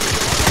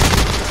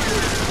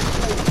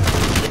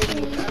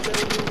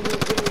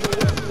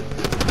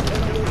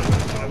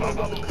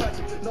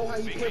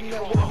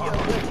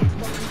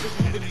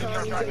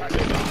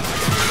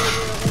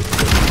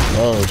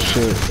 Oh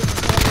shit.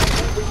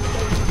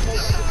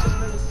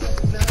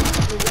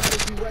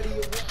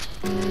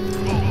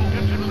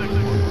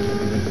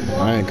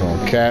 I ain't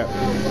gonna cap.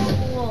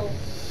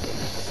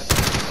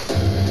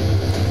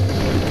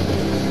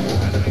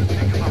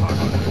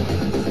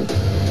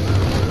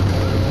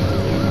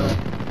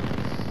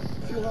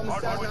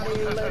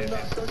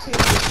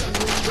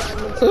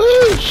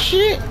 Oh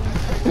shit.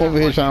 I'm over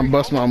here trying to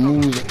bust my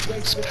moves,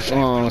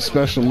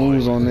 special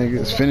moves on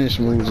niggas, finish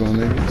moves on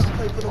niggas.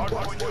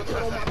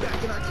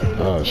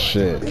 Oh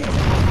shit.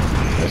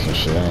 That's some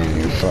shit I ain't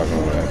even fucking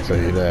with, I'll tell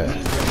you that.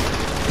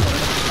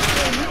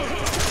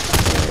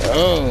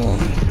 Oh.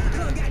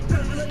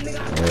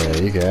 Yeah,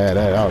 you can add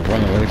that. I was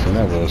running away from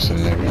that Wilson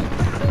nigga.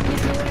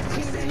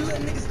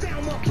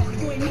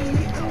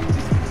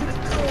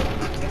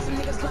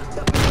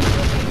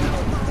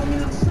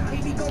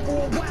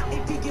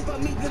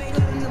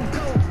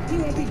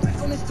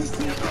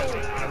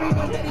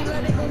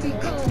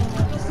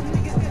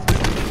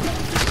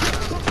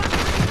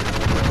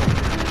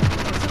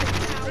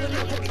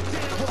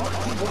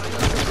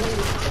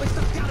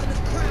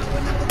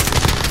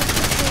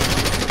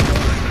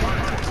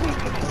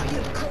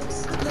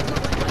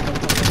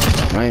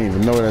 I didn't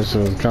even know where that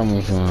shit was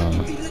coming from.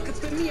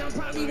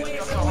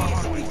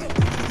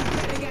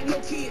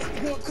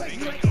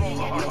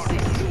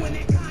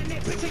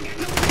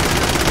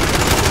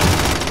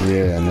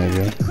 Yeah,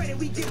 nigga.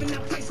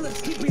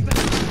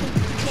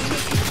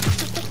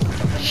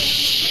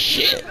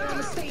 Shit.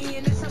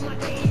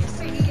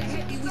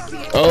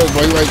 Oh,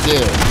 boy, right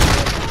there.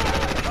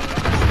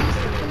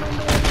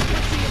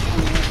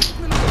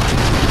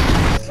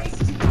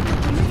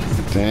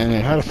 Damn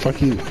it, how the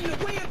fuck you...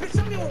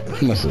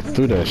 He must have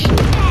threw that shit.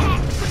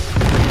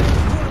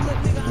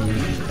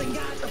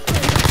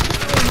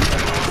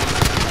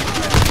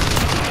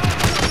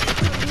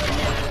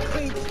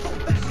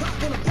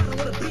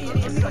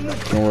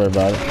 Don't worry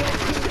about it.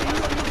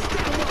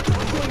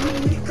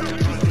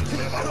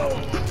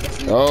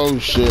 Oh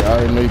shit, I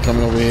already know you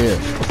coming over here.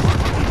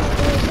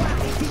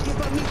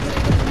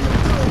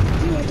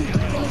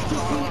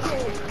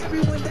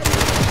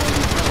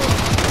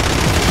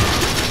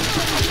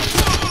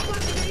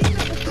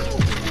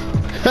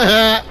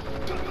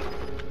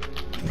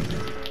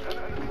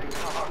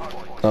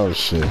 Oh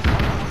shit.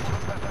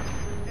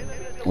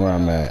 Where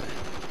I'm at.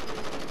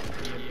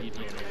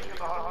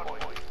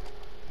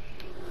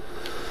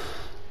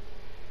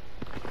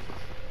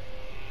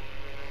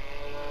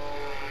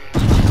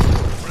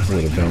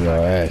 Would have been your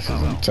asses,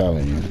 I'm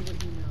telling you.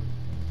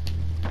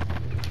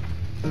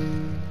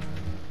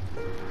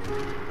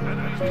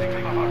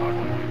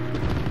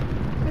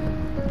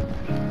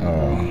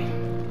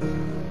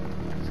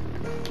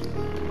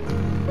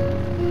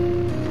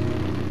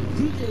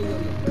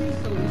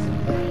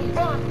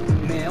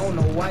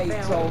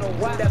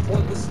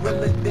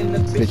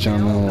 Bitch,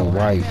 I'm on a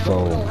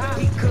rifle.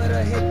 He could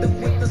have hit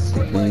them with the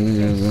script.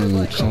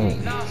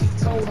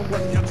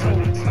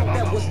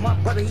 That was my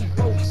brother, he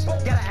broke.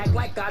 Gotta act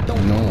like I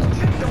don't know.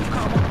 Don't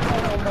come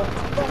up, no.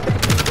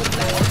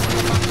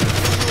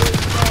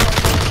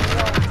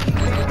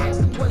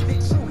 Was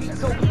it true?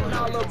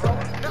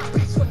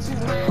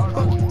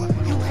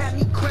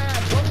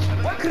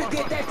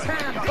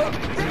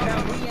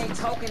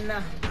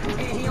 now. And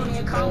he don't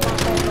even call my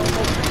phone no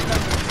more.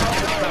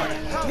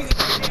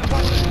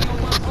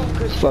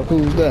 Fuck,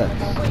 who's that?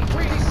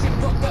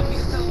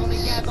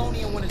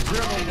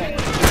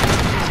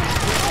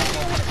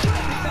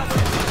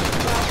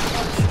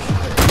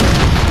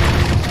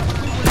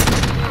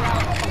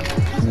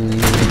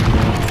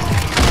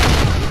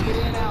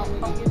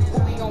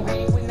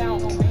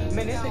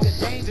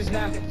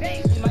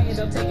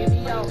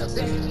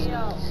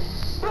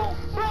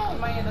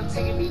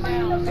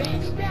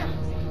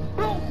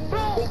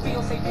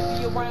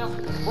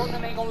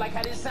 Rolling ain't gon' like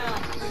how this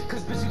sound.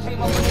 Cause bitch, you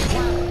came up with a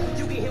clown.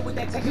 You get hit with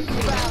that technical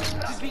foul.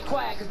 Just be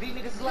quiet, cause these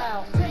niggas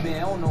loud. Man, I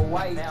don't know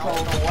why he told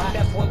him.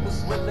 That boy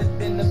was realer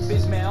than the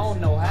bitch, man. I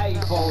don't know how he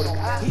voted.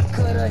 He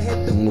coulda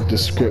hit the with the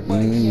script,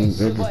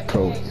 nigga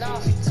code.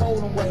 He told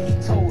him what he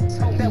told.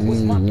 That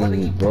was my brother,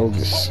 he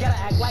bogus.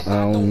 I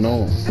don't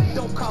know him.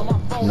 Don't call my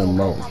phone no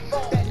more.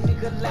 That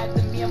nigga lied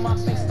to me and my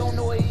face. Don't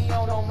know what he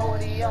on, don't know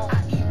what he on.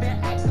 I even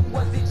asked him,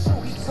 was it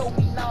true? He told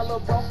me, nah, lil'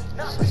 bro.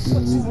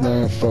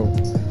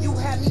 You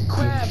had me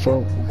crying,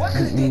 bro. What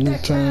could did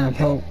that time,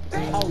 bro?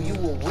 Oh, you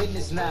a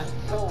witness now.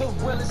 The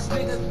realest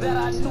nigga that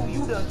I knew,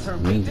 you done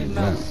turned me to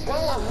now.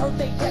 I heard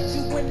they got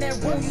you in that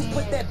room, you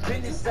put that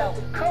business out.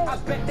 I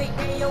bet they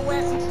gave your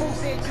ass some food,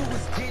 said you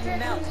was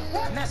getting out.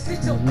 Now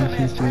sit your dumb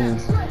ass down.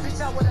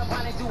 Bitch, I would've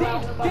wanted you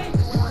out. Bitch,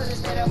 we could've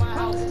stayed at my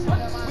house.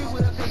 We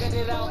would've figured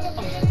it out.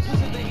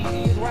 This is the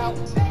easiest route.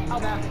 Oh,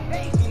 now,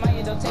 he might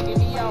end up taking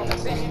me out.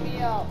 Taking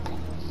me out.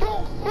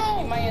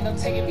 He might end up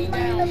taking me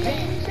down.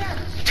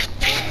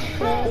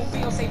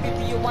 Feel say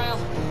 50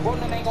 around.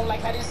 Rolling ain't gon'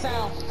 like how this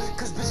sound.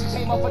 Cause bitch, you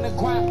came up on the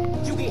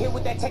ground. You get hit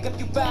with that take up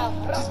you foul.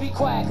 Just be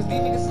quiet, cause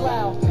these niggas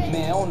loud. Man,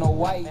 I don't know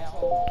why.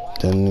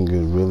 That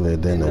nigga really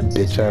than a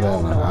bitch out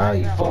on the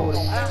iPhone.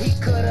 He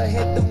coulda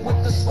hit them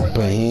with the switch.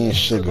 But he ain't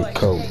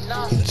sugarcoat.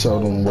 He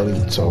told him what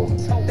he told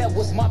him. That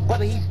was my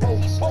brother, he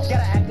broke. Gotta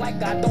act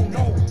like I don't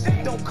know.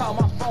 Don't call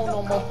my phone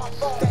no more.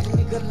 That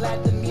nigga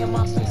lied to me in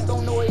my face.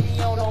 Don't know what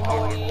he on, don't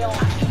know what he on. I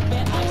even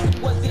asked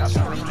him, was it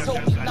true? He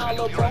told me, nah,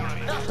 lil' bro.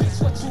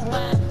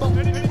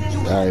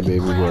 Alright, baby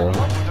girl.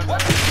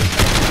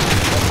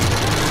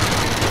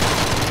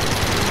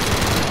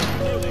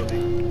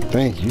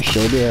 Thank you.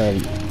 Sure did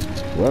have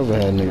whoever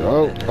had nigga.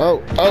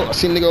 Oh, I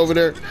seen nigga over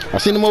there. I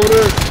seen him over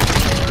there.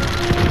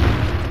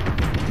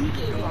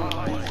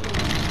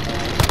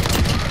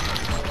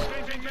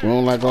 We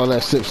don't like all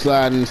that slip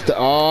sliding and stuff.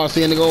 Oh, I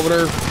see a nigga over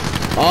there.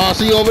 Oh, I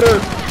see you over there.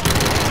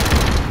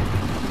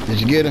 Did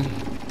you get him?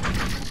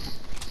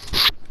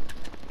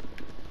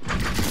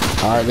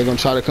 Alright, they're gonna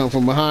try to come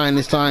from behind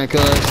this time,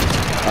 cuz.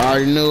 I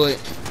already knew it.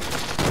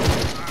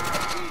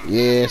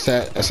 Yeah,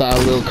 that's how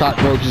little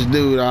cockroaches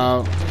do,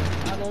 dog.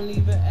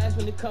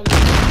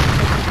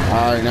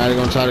 Alright, now they're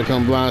gonna try to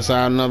come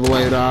blindside another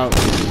way, dog.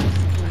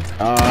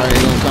 Alright,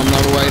 they're gonna come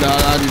another way,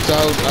 dog. I just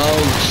told.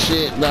 Oh,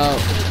 shit, dog.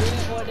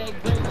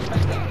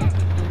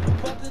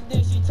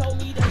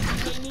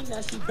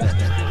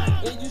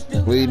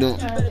 What you doing?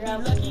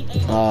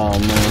 Oh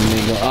man,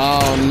 nigga.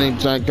 Oh, nigga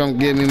trying to come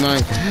get me,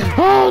 man.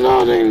 Oh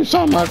no, nigga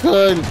shot my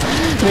cousin.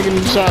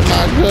 Nigga shot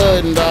my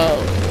cousin, dog.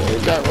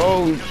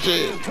 Oh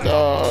shit,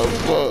 dog.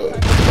 Fuck.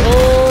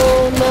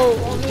 Oh no.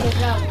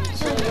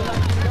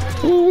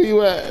 Who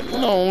you at? I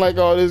don't like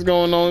all this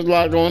going on. There's a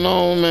lot going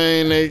on,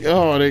 man. They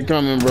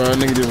coming, bro.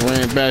 Nigga just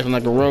ran past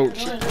like a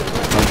roach.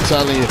 I'm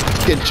telling you,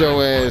 get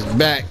your ass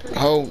back,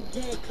 ho.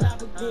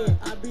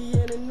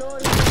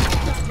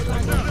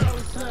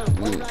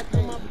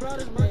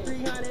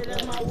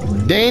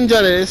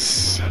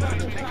 Dangerous.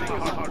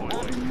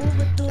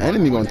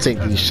 Enemy gonna take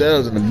these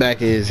shells in the back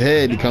of his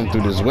head to come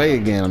through this way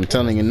again. I'm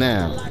telling you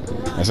now.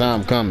 That's how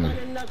I'm coming.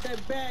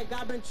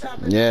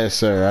 Yes,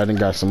 sir. I done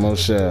got some more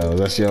shells.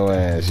 That's your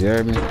ass. You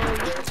heard me?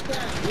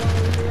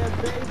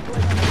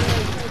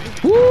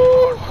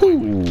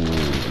 Woo-hoo.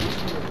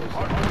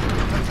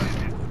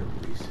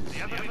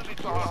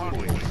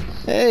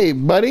 Hey,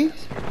 buddy.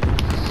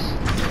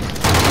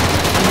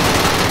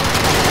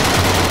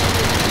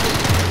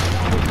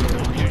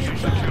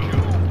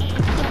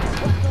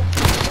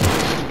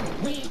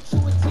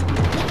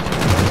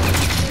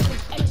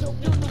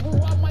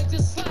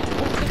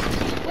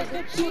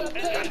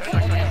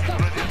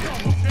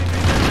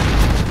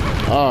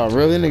 Oh,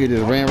 really? Nigga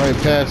just ran right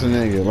past a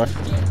nigga.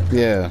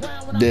 Yeah.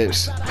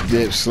 Dips,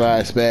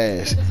 slide,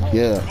 spaz.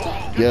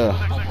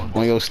 Yeah.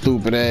 On your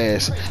stupid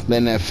ass.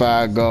 Letting that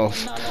fire go.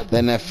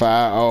 Letting that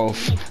fire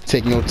off.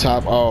 Taking your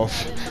top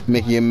off.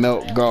 Making your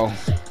milk go.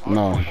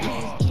 No.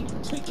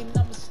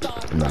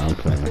 No, I'm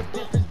playing.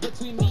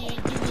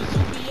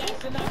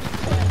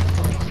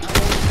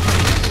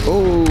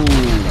 Ooh.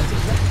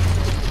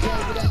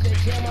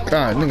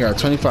 God, nigga got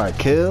 25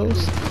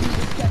 kills?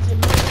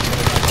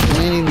 We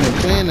ain't even been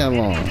playing that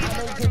long.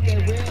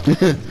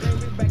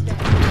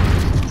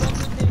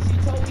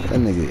 That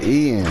nigga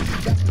Ian.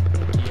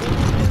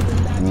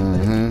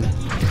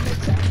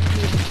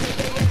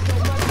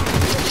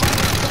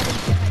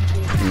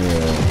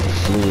 Yeah,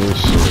 flu as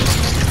shit.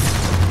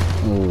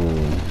 Ooh.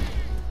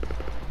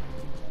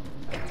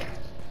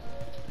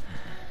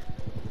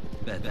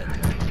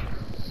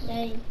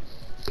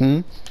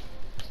 You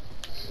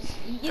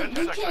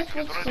can't switch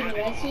to the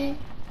red team?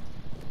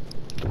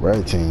 The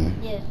red team?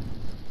 Yeah.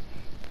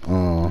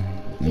 No.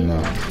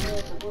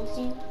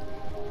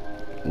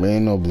 There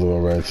ain't no blue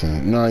or red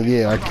team. No,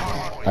 yeah,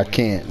 I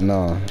can't.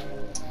 No.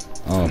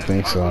 I don't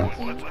think so.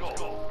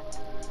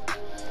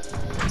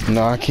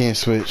 No, I can't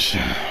switch.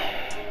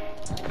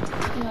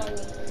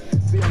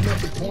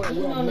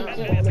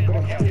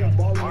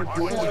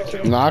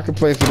 No, I can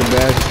play for the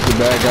bad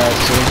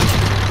guys too.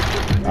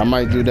 I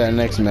might do that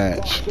next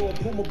match.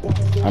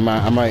 I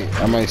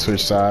might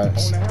switch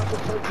sides. Yeah,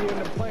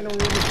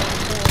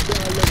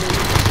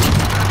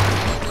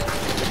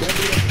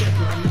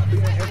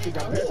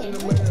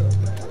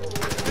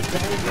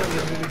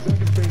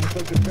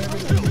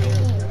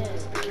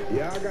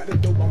 I got the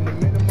dope on the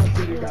minute my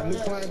city got new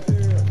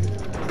clientele.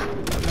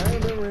 I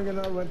ain't been ringing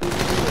up right there.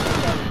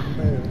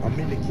 I'm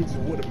in the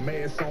kitchen with a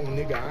mask on,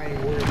 nigga. I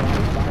ain't worried about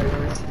the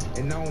virus,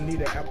 and I don't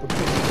need an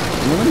application.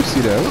 Well, let me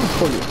see that. What the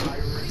fuck?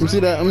 Let me see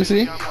that. Let me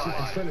see.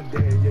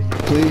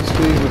 Please,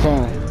 the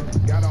phone.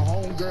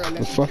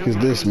 The fuck is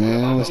this,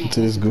 man? Listen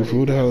to this goofy.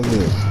 Who the hell is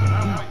this?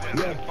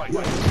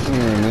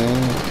 Yeah,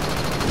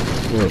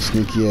 man. Little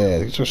sneaky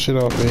ass. Get your shit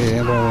off of here.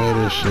 Anybody wanna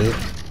hear this shit?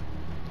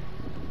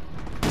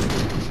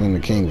 From the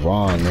King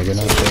Von, nigga.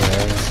 Not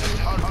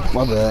sure.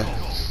 My bad.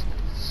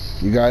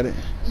 You got it?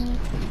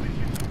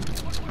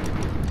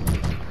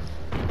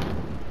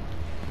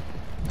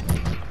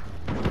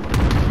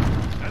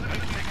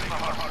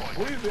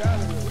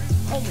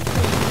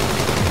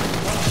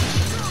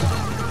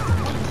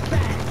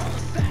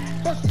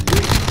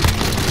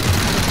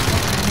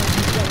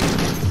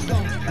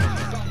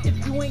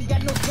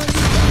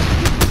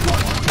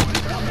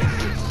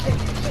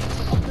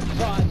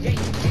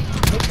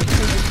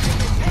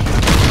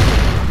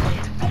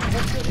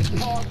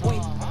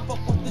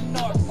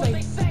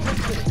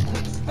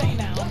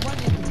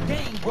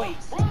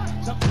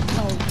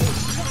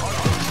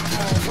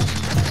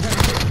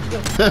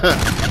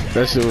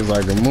 That shit was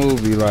like a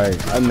movie, like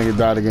that nigga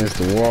died against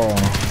the wall.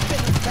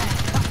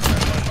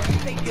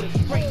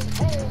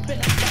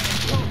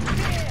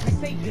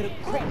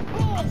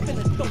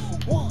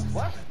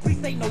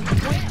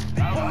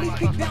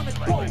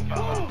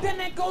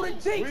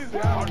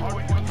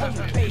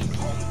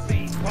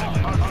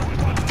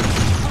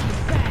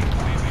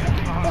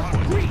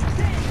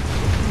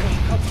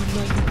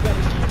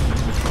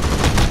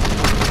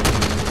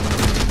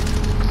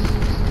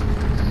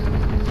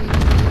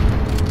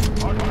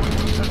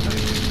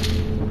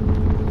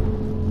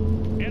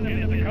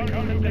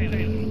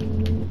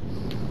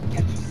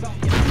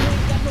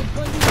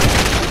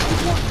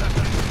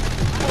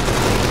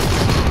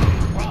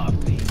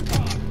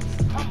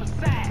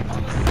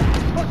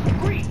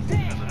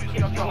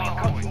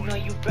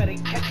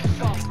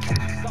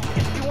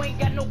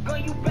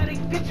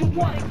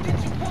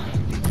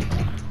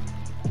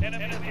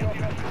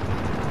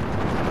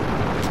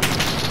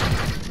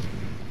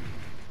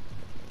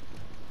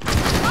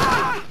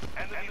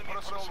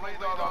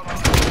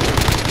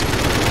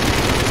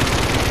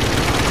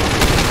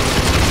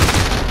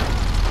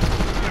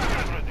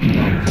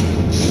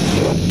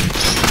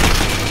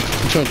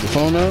 Turn the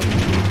phone up?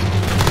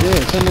 Yeah,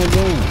 turn that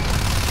down.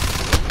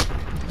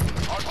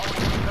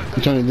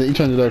 You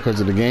turned it up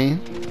because of the game?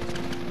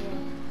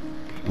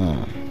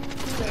 Oh.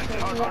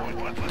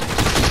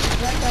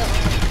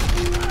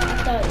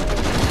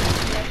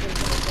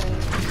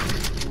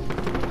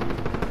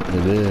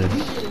 It is.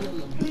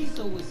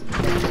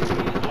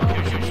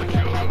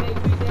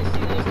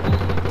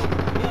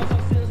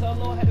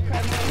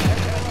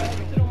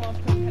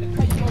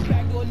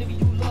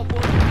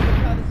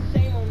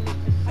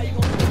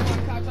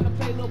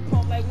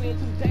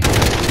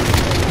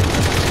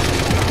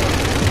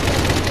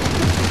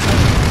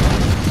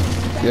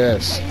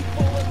 Yes.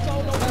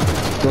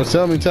 Go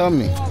tell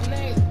me.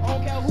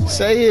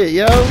 Say it,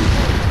 yo.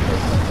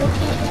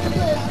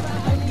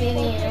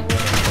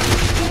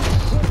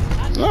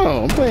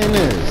 No, I'm playing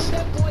this.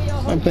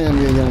 I'm playing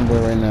NBA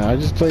Youngboy right now. I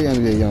just play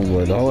NBA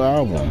Youngboy, the whole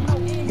album.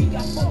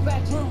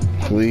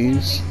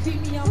 Please. You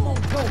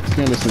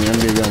can listen to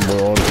NBA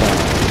Youngboy all the time.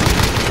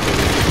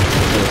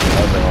 Listen to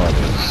other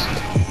artists.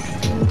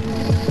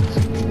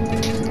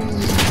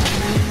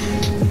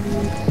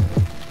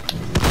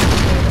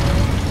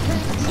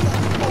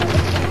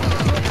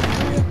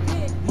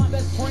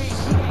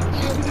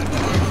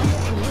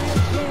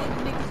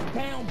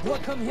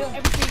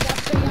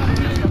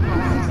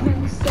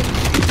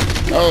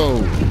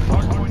 Oh.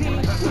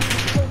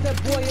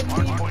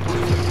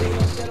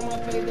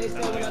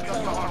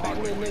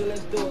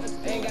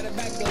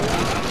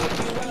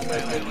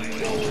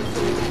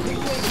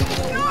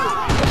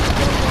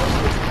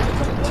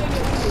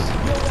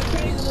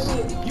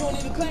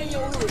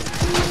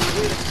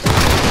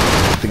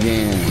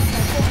 Again.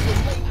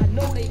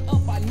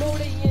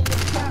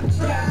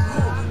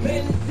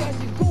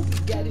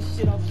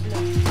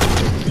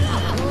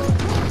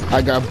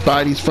 I got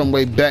bodies from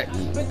way back.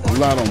 A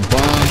lot on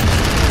bond.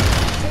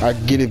 I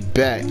get it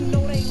back.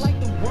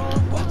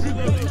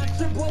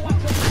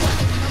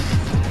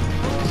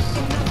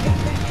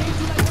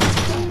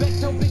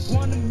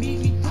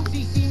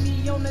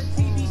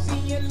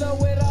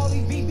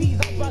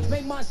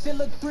 shit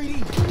look 3D.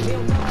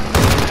 Hell no.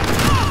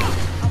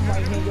 I'm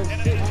right here, your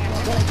shit.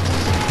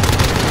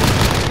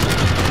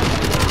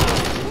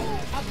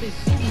 I've been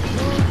shooting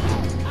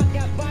guns. I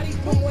got bodies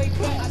from way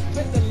back. I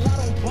spent a lot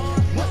on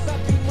bonds. Once I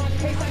beat my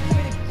case, I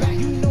get it back.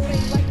 You know they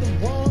like the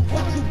run.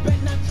 But you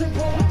better not trip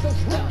on with your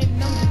stuff.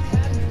 And I'm just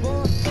having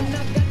fun. And I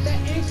got that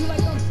angel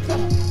like I'm stuck.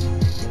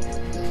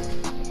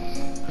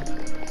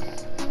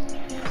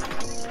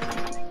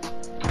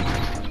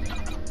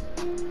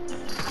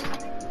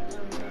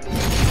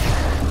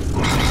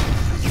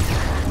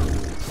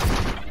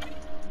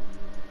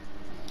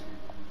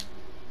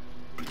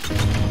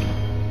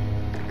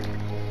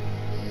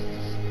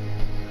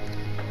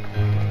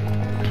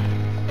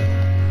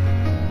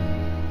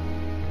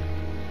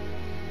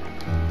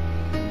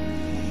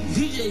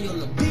 DJ on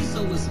the beat,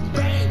 so it's a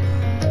bang.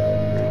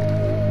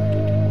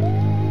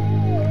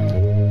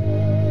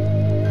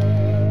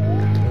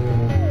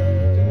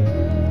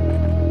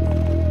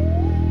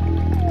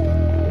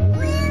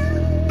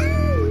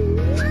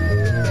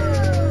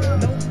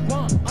 No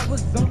run, I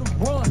was on the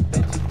run.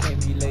 Bet you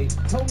can't relate.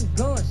 Toting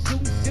guns,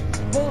 shooting shit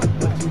for fun.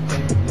 But you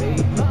can't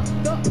relate.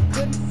 Locked up,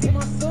 couldn't see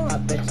my son. I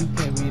bet you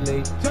can't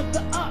relate. Jump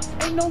the ops,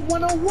 ain't no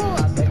one-on-one.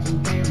 I bet you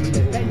can't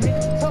relate. That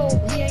nigga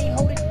told he ain't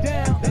hold it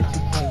down. Bet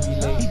you can't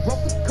relate. He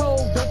broke the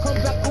code, don't come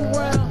back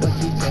around. But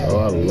you can't Oh,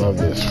 I love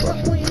this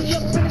fucking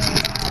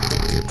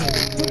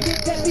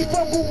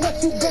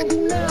what you gon'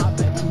 do now? I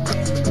bet you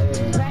can't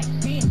relate. Back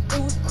then, it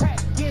was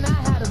crackin', I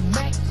had a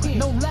Mac 10.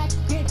 No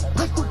lacking,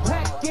 pistol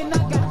packing, I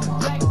got the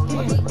black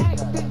skin. We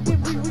acted,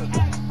 then we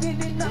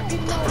reacted, and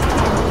nothing on.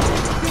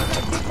 Then I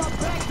get my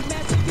black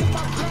mask, get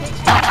my black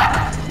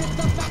ass. Since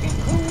I'm back in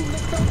cool,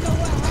 and don't know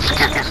what happened.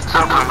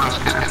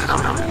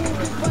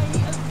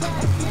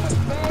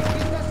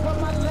 That's why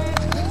my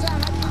last bitch, I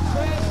had to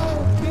trash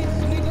old bitch,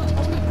 nigga,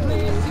 only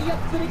playing, see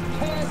up to the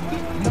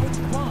casket. No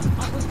run,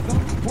 I was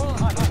gonna run.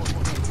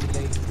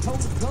 Hold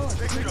the gun,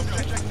 shoot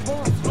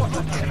fun.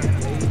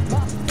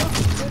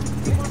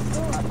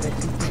 I bet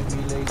you can't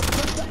relate.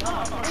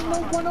 Ain't no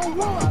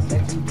one-on-one. I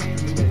bet you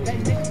can't relate. That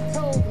nigga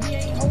told me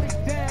ain't hold it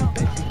down.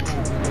 Bet you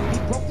can't relate. He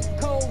broke the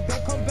code,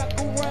 don't come back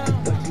around.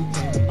 Bet you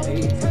can't relate. Oh,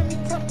 he tell me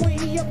tough when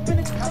he up in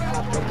the car. I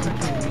bet you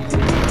can't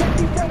relate. Can't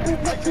be broke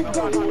with what you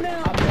gon' do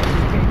now. I bet you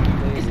can't relate.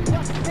 It's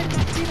bustin', I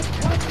see the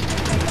cover,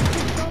 and I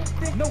get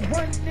something. No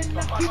running, I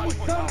keep with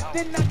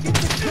something, I get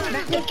the truth.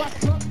 Now if I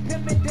slump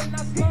him and then I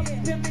slump him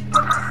and then I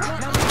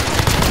slump.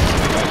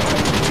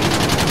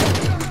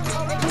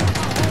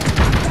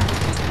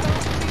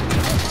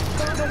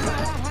 No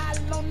matter how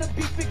long the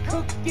beef is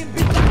cooking,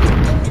 bitch, I can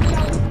go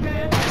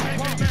down.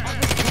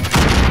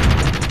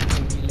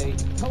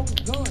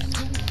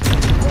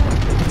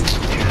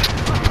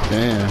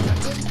 Damn.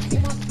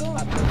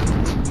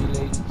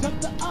 Jump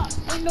the up,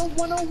 ain't no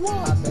one-on-one. I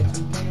bet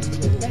you can't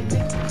relate. That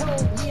nigga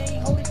told me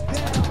ain't hold it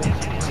down.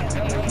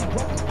 He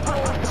broke the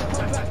code, don't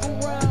come back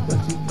around.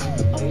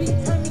 Only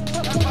time he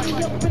tough when he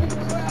up in the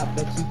crowd. I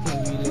bet you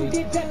can't relate. You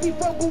did that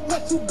before, but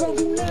what you gon'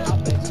 do now? I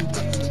bet you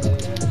can't relate.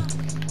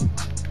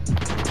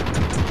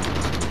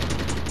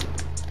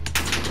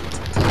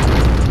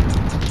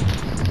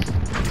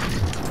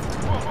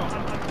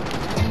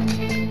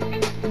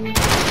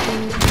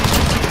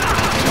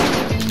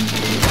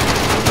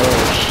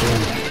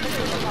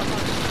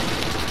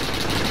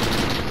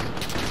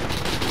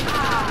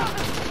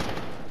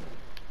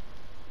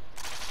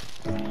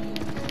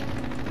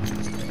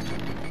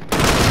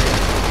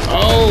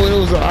 Oh, it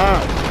was an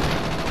op.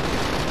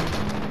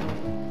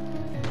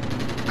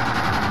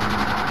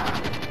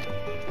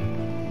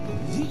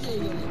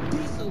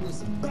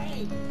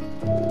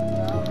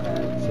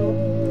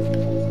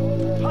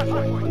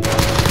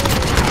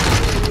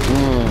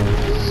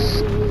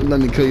 Let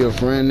me kill your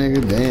friend,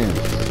 nigga. Damn.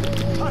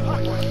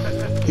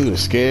 He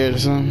was scared or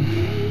something.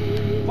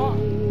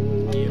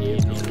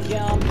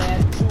 Yeah, I'm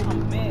mad too,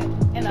 I'm mad.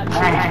 And I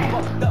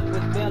fucked up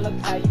with them, look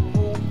how you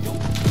move.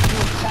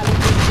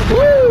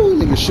 Woo!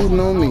 Nigga shooting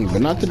on me,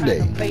 but not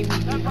today.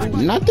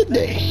 Not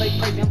today.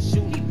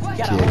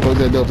 Yeah, close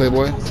that door,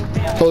 Playboy.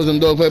 Close them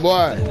door,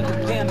 Playboy.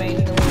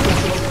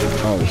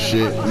 Oh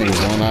shit,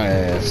 niggas on our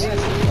ass.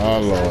 Oh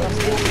lord.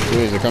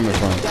 Where is it coming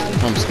from?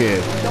 I'm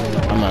scared.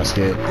 I'm not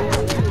scared.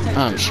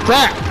 I'm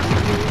strapped.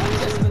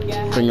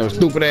 Bring your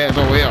stupid ass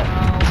over here.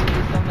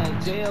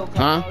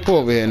 Huh? Who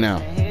over here now?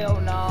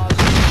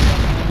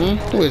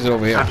 Who is it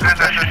over here? Hell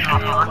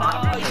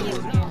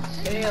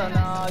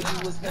no, you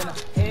was gonna.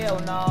 Hell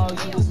no,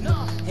 you was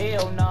gonna.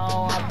 Hell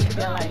no, I be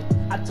feeling like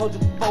I told you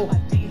before.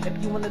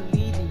 If you wanna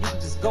leave, then you can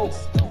just go.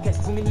 You got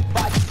too many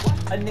bodies.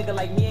 A nigga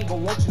like me ain't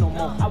gon' want you no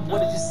more. I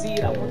wanna just see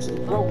it, I want you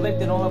to grow. Left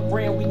it on her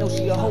brand, we know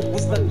she a hoe.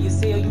 It's lucky as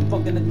hell, you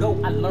fucking a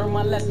goat. I learned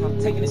my lesson, I'm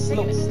taking it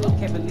slow.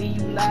 Can't believe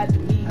you lied to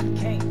me, I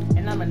can't.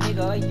 And I'm a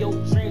nigga of your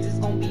dreams, it's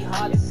gonna be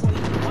hard to sleep.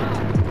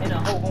 And a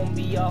hoe gon'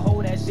 be a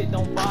hoe, that shit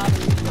don't bother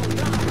me.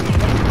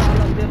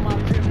 All up in my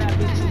crib, now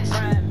bitch, you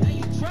trying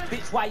me.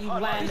 Bitch, why you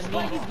lying to me?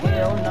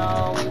 Hell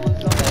no, you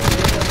was on the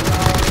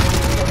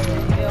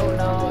hell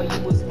no, you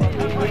was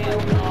fucking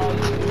hell no, you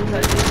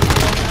was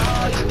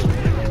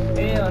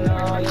hell no,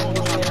 you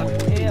was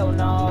hell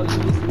no, you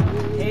was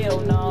hell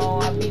no,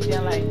 I be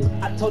down like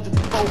I told you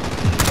before.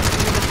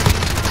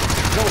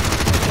 Go.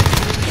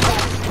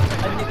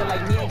 A nigga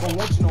like me ain't gon'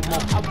 want you no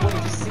more. I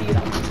wanted to see it, I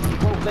want you to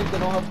grow. Left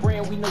it on her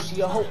brand, we know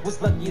she a hope.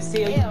 What's lucky as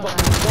hell, you fucking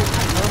go.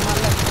 I learned my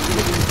lesson.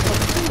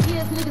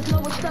 Niggas know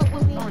what's up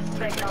with me.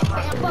 Say I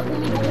fuck with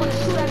me, but wanna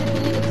shoot at if the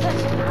nigga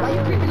touch me. Why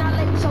you creeping out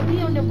like you so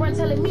be on the run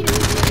telling me that you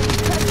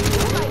touch me?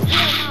 I'm like,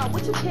 hell nah,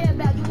 what you care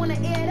about? You wanna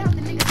air it out,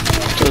 the nigga say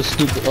it out. That's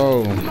stupid.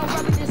 Oh. My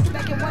brother just sit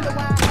back and wonder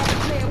why I had to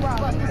play it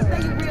raw.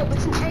 Say you real, but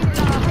you ain't it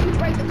all. How you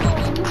break the code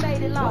when you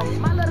made it long?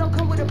 My love don't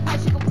come with a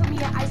price, you can put me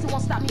in ice, it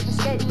won't stop me from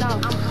skating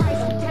on. I'm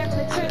crazy, I'm carrying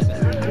the trench.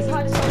 It's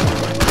hard to show you.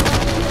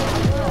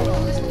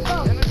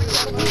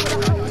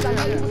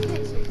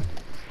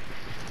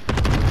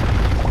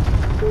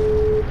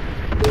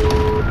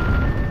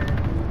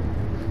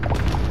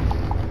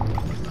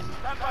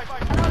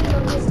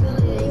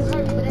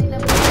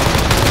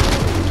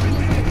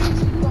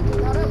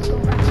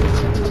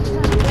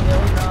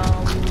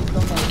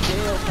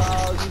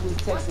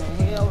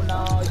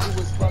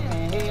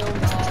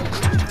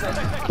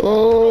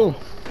 Oh.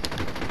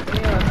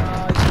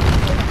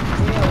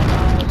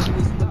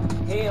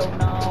 Hell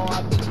no, I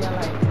be down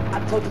like I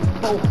told you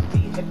before.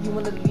 If you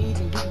wanna leave,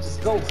 then you can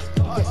just go.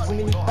 There's too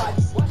many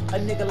bodies. A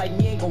nigga like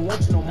me ain't gon'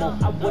 want you no more.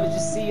 I wanna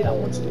just see it, I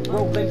want you to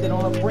grow. Blamed it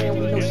on her brand,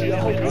 we know she a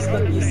hoe. It's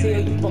lucky as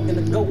hell, you fucking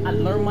a goat. I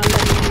learned my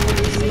lesson.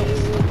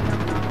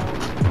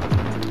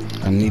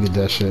 I needed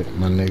that shit,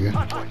 my nigga.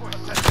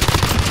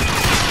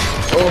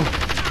 Oh.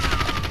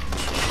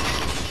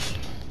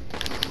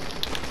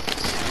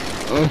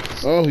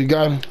 Oh, you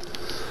got him.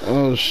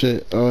 Oh,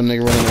 shit. Oh,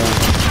 nigga running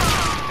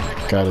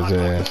around. Got his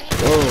ass.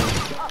 Oh.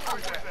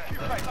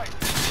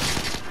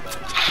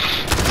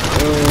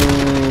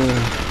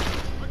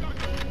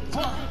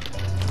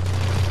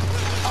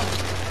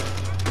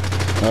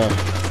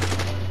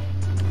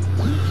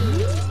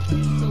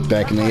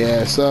 Backing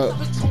their ass up.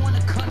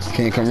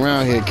 Can't come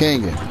around here,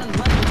 can you?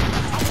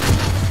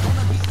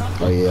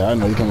 Oh, yeah, I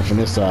know you coming from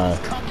this side.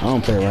 I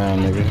don't play around,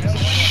 nigga.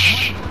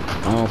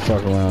 I don't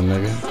fuck around,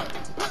 nigga.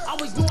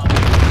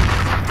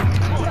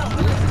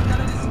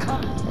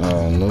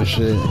 Oh, no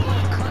shit.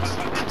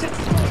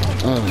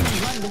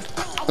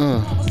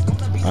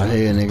 I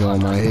hear a nigga on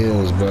my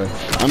heels, but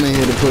I'm in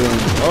here to put him.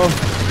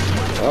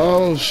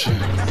 Oh, shit.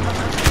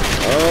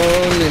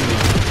 Oh,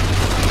 nigga.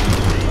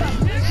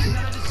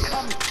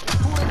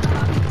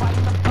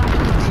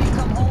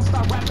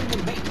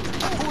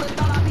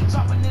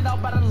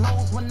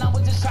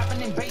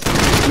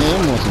 Man, I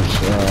want some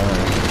shit.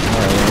 Alright,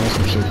 I want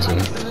some shit too.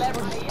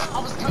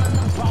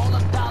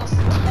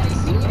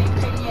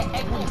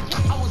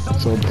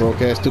 So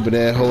broke ass, stupid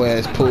ass, hoe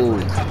ass pool.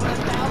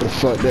 What the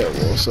fuck that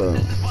was? What's up?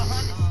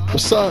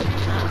 What's up?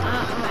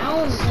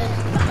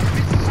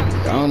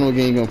 I don't know what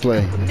game you gonna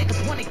play.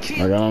 Like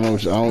I don't know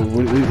what you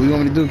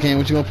want me to do, Ken?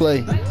 What you gonna play?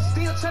 I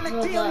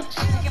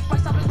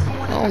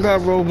don't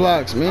got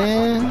Roblox,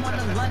 man.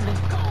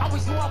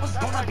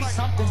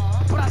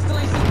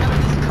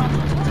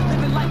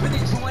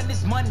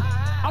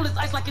 All this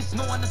ice like it's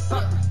snowing or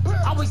something.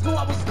 I always knew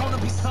I was gonna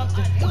be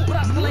something, but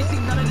I still ain't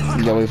seen none of this.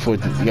 You gotta wait for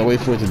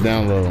it to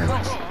download.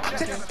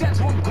 Check the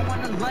schedule, I'm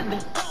going to London.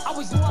 I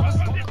always knew I was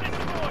gonna be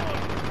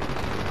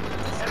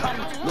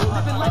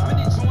living life and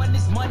enjoying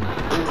this money.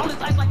 All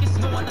this ice like it's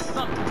snowing or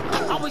something. I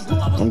always knew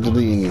I was. I'm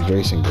deleting these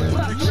racing games.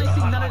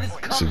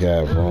 It's a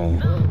guy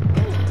wrong.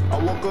 I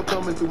woke up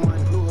thumbing through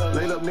money.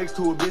 Laid up next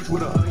to a bitch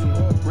with a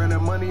onion. Ran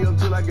that money up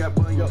till I got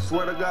bunion.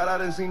 Swear to God, I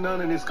didn't see none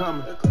of this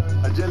coming.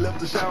 I just left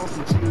the shower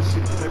some chill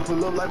shit. They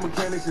pull up like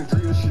mechanics and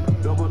drill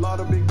shit. Double lot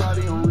of big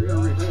body on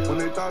real rich. When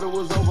they thought it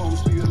was over, I'm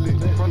still lit.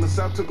 From the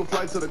south, took a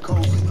flight to the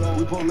coast.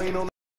 We pull lean on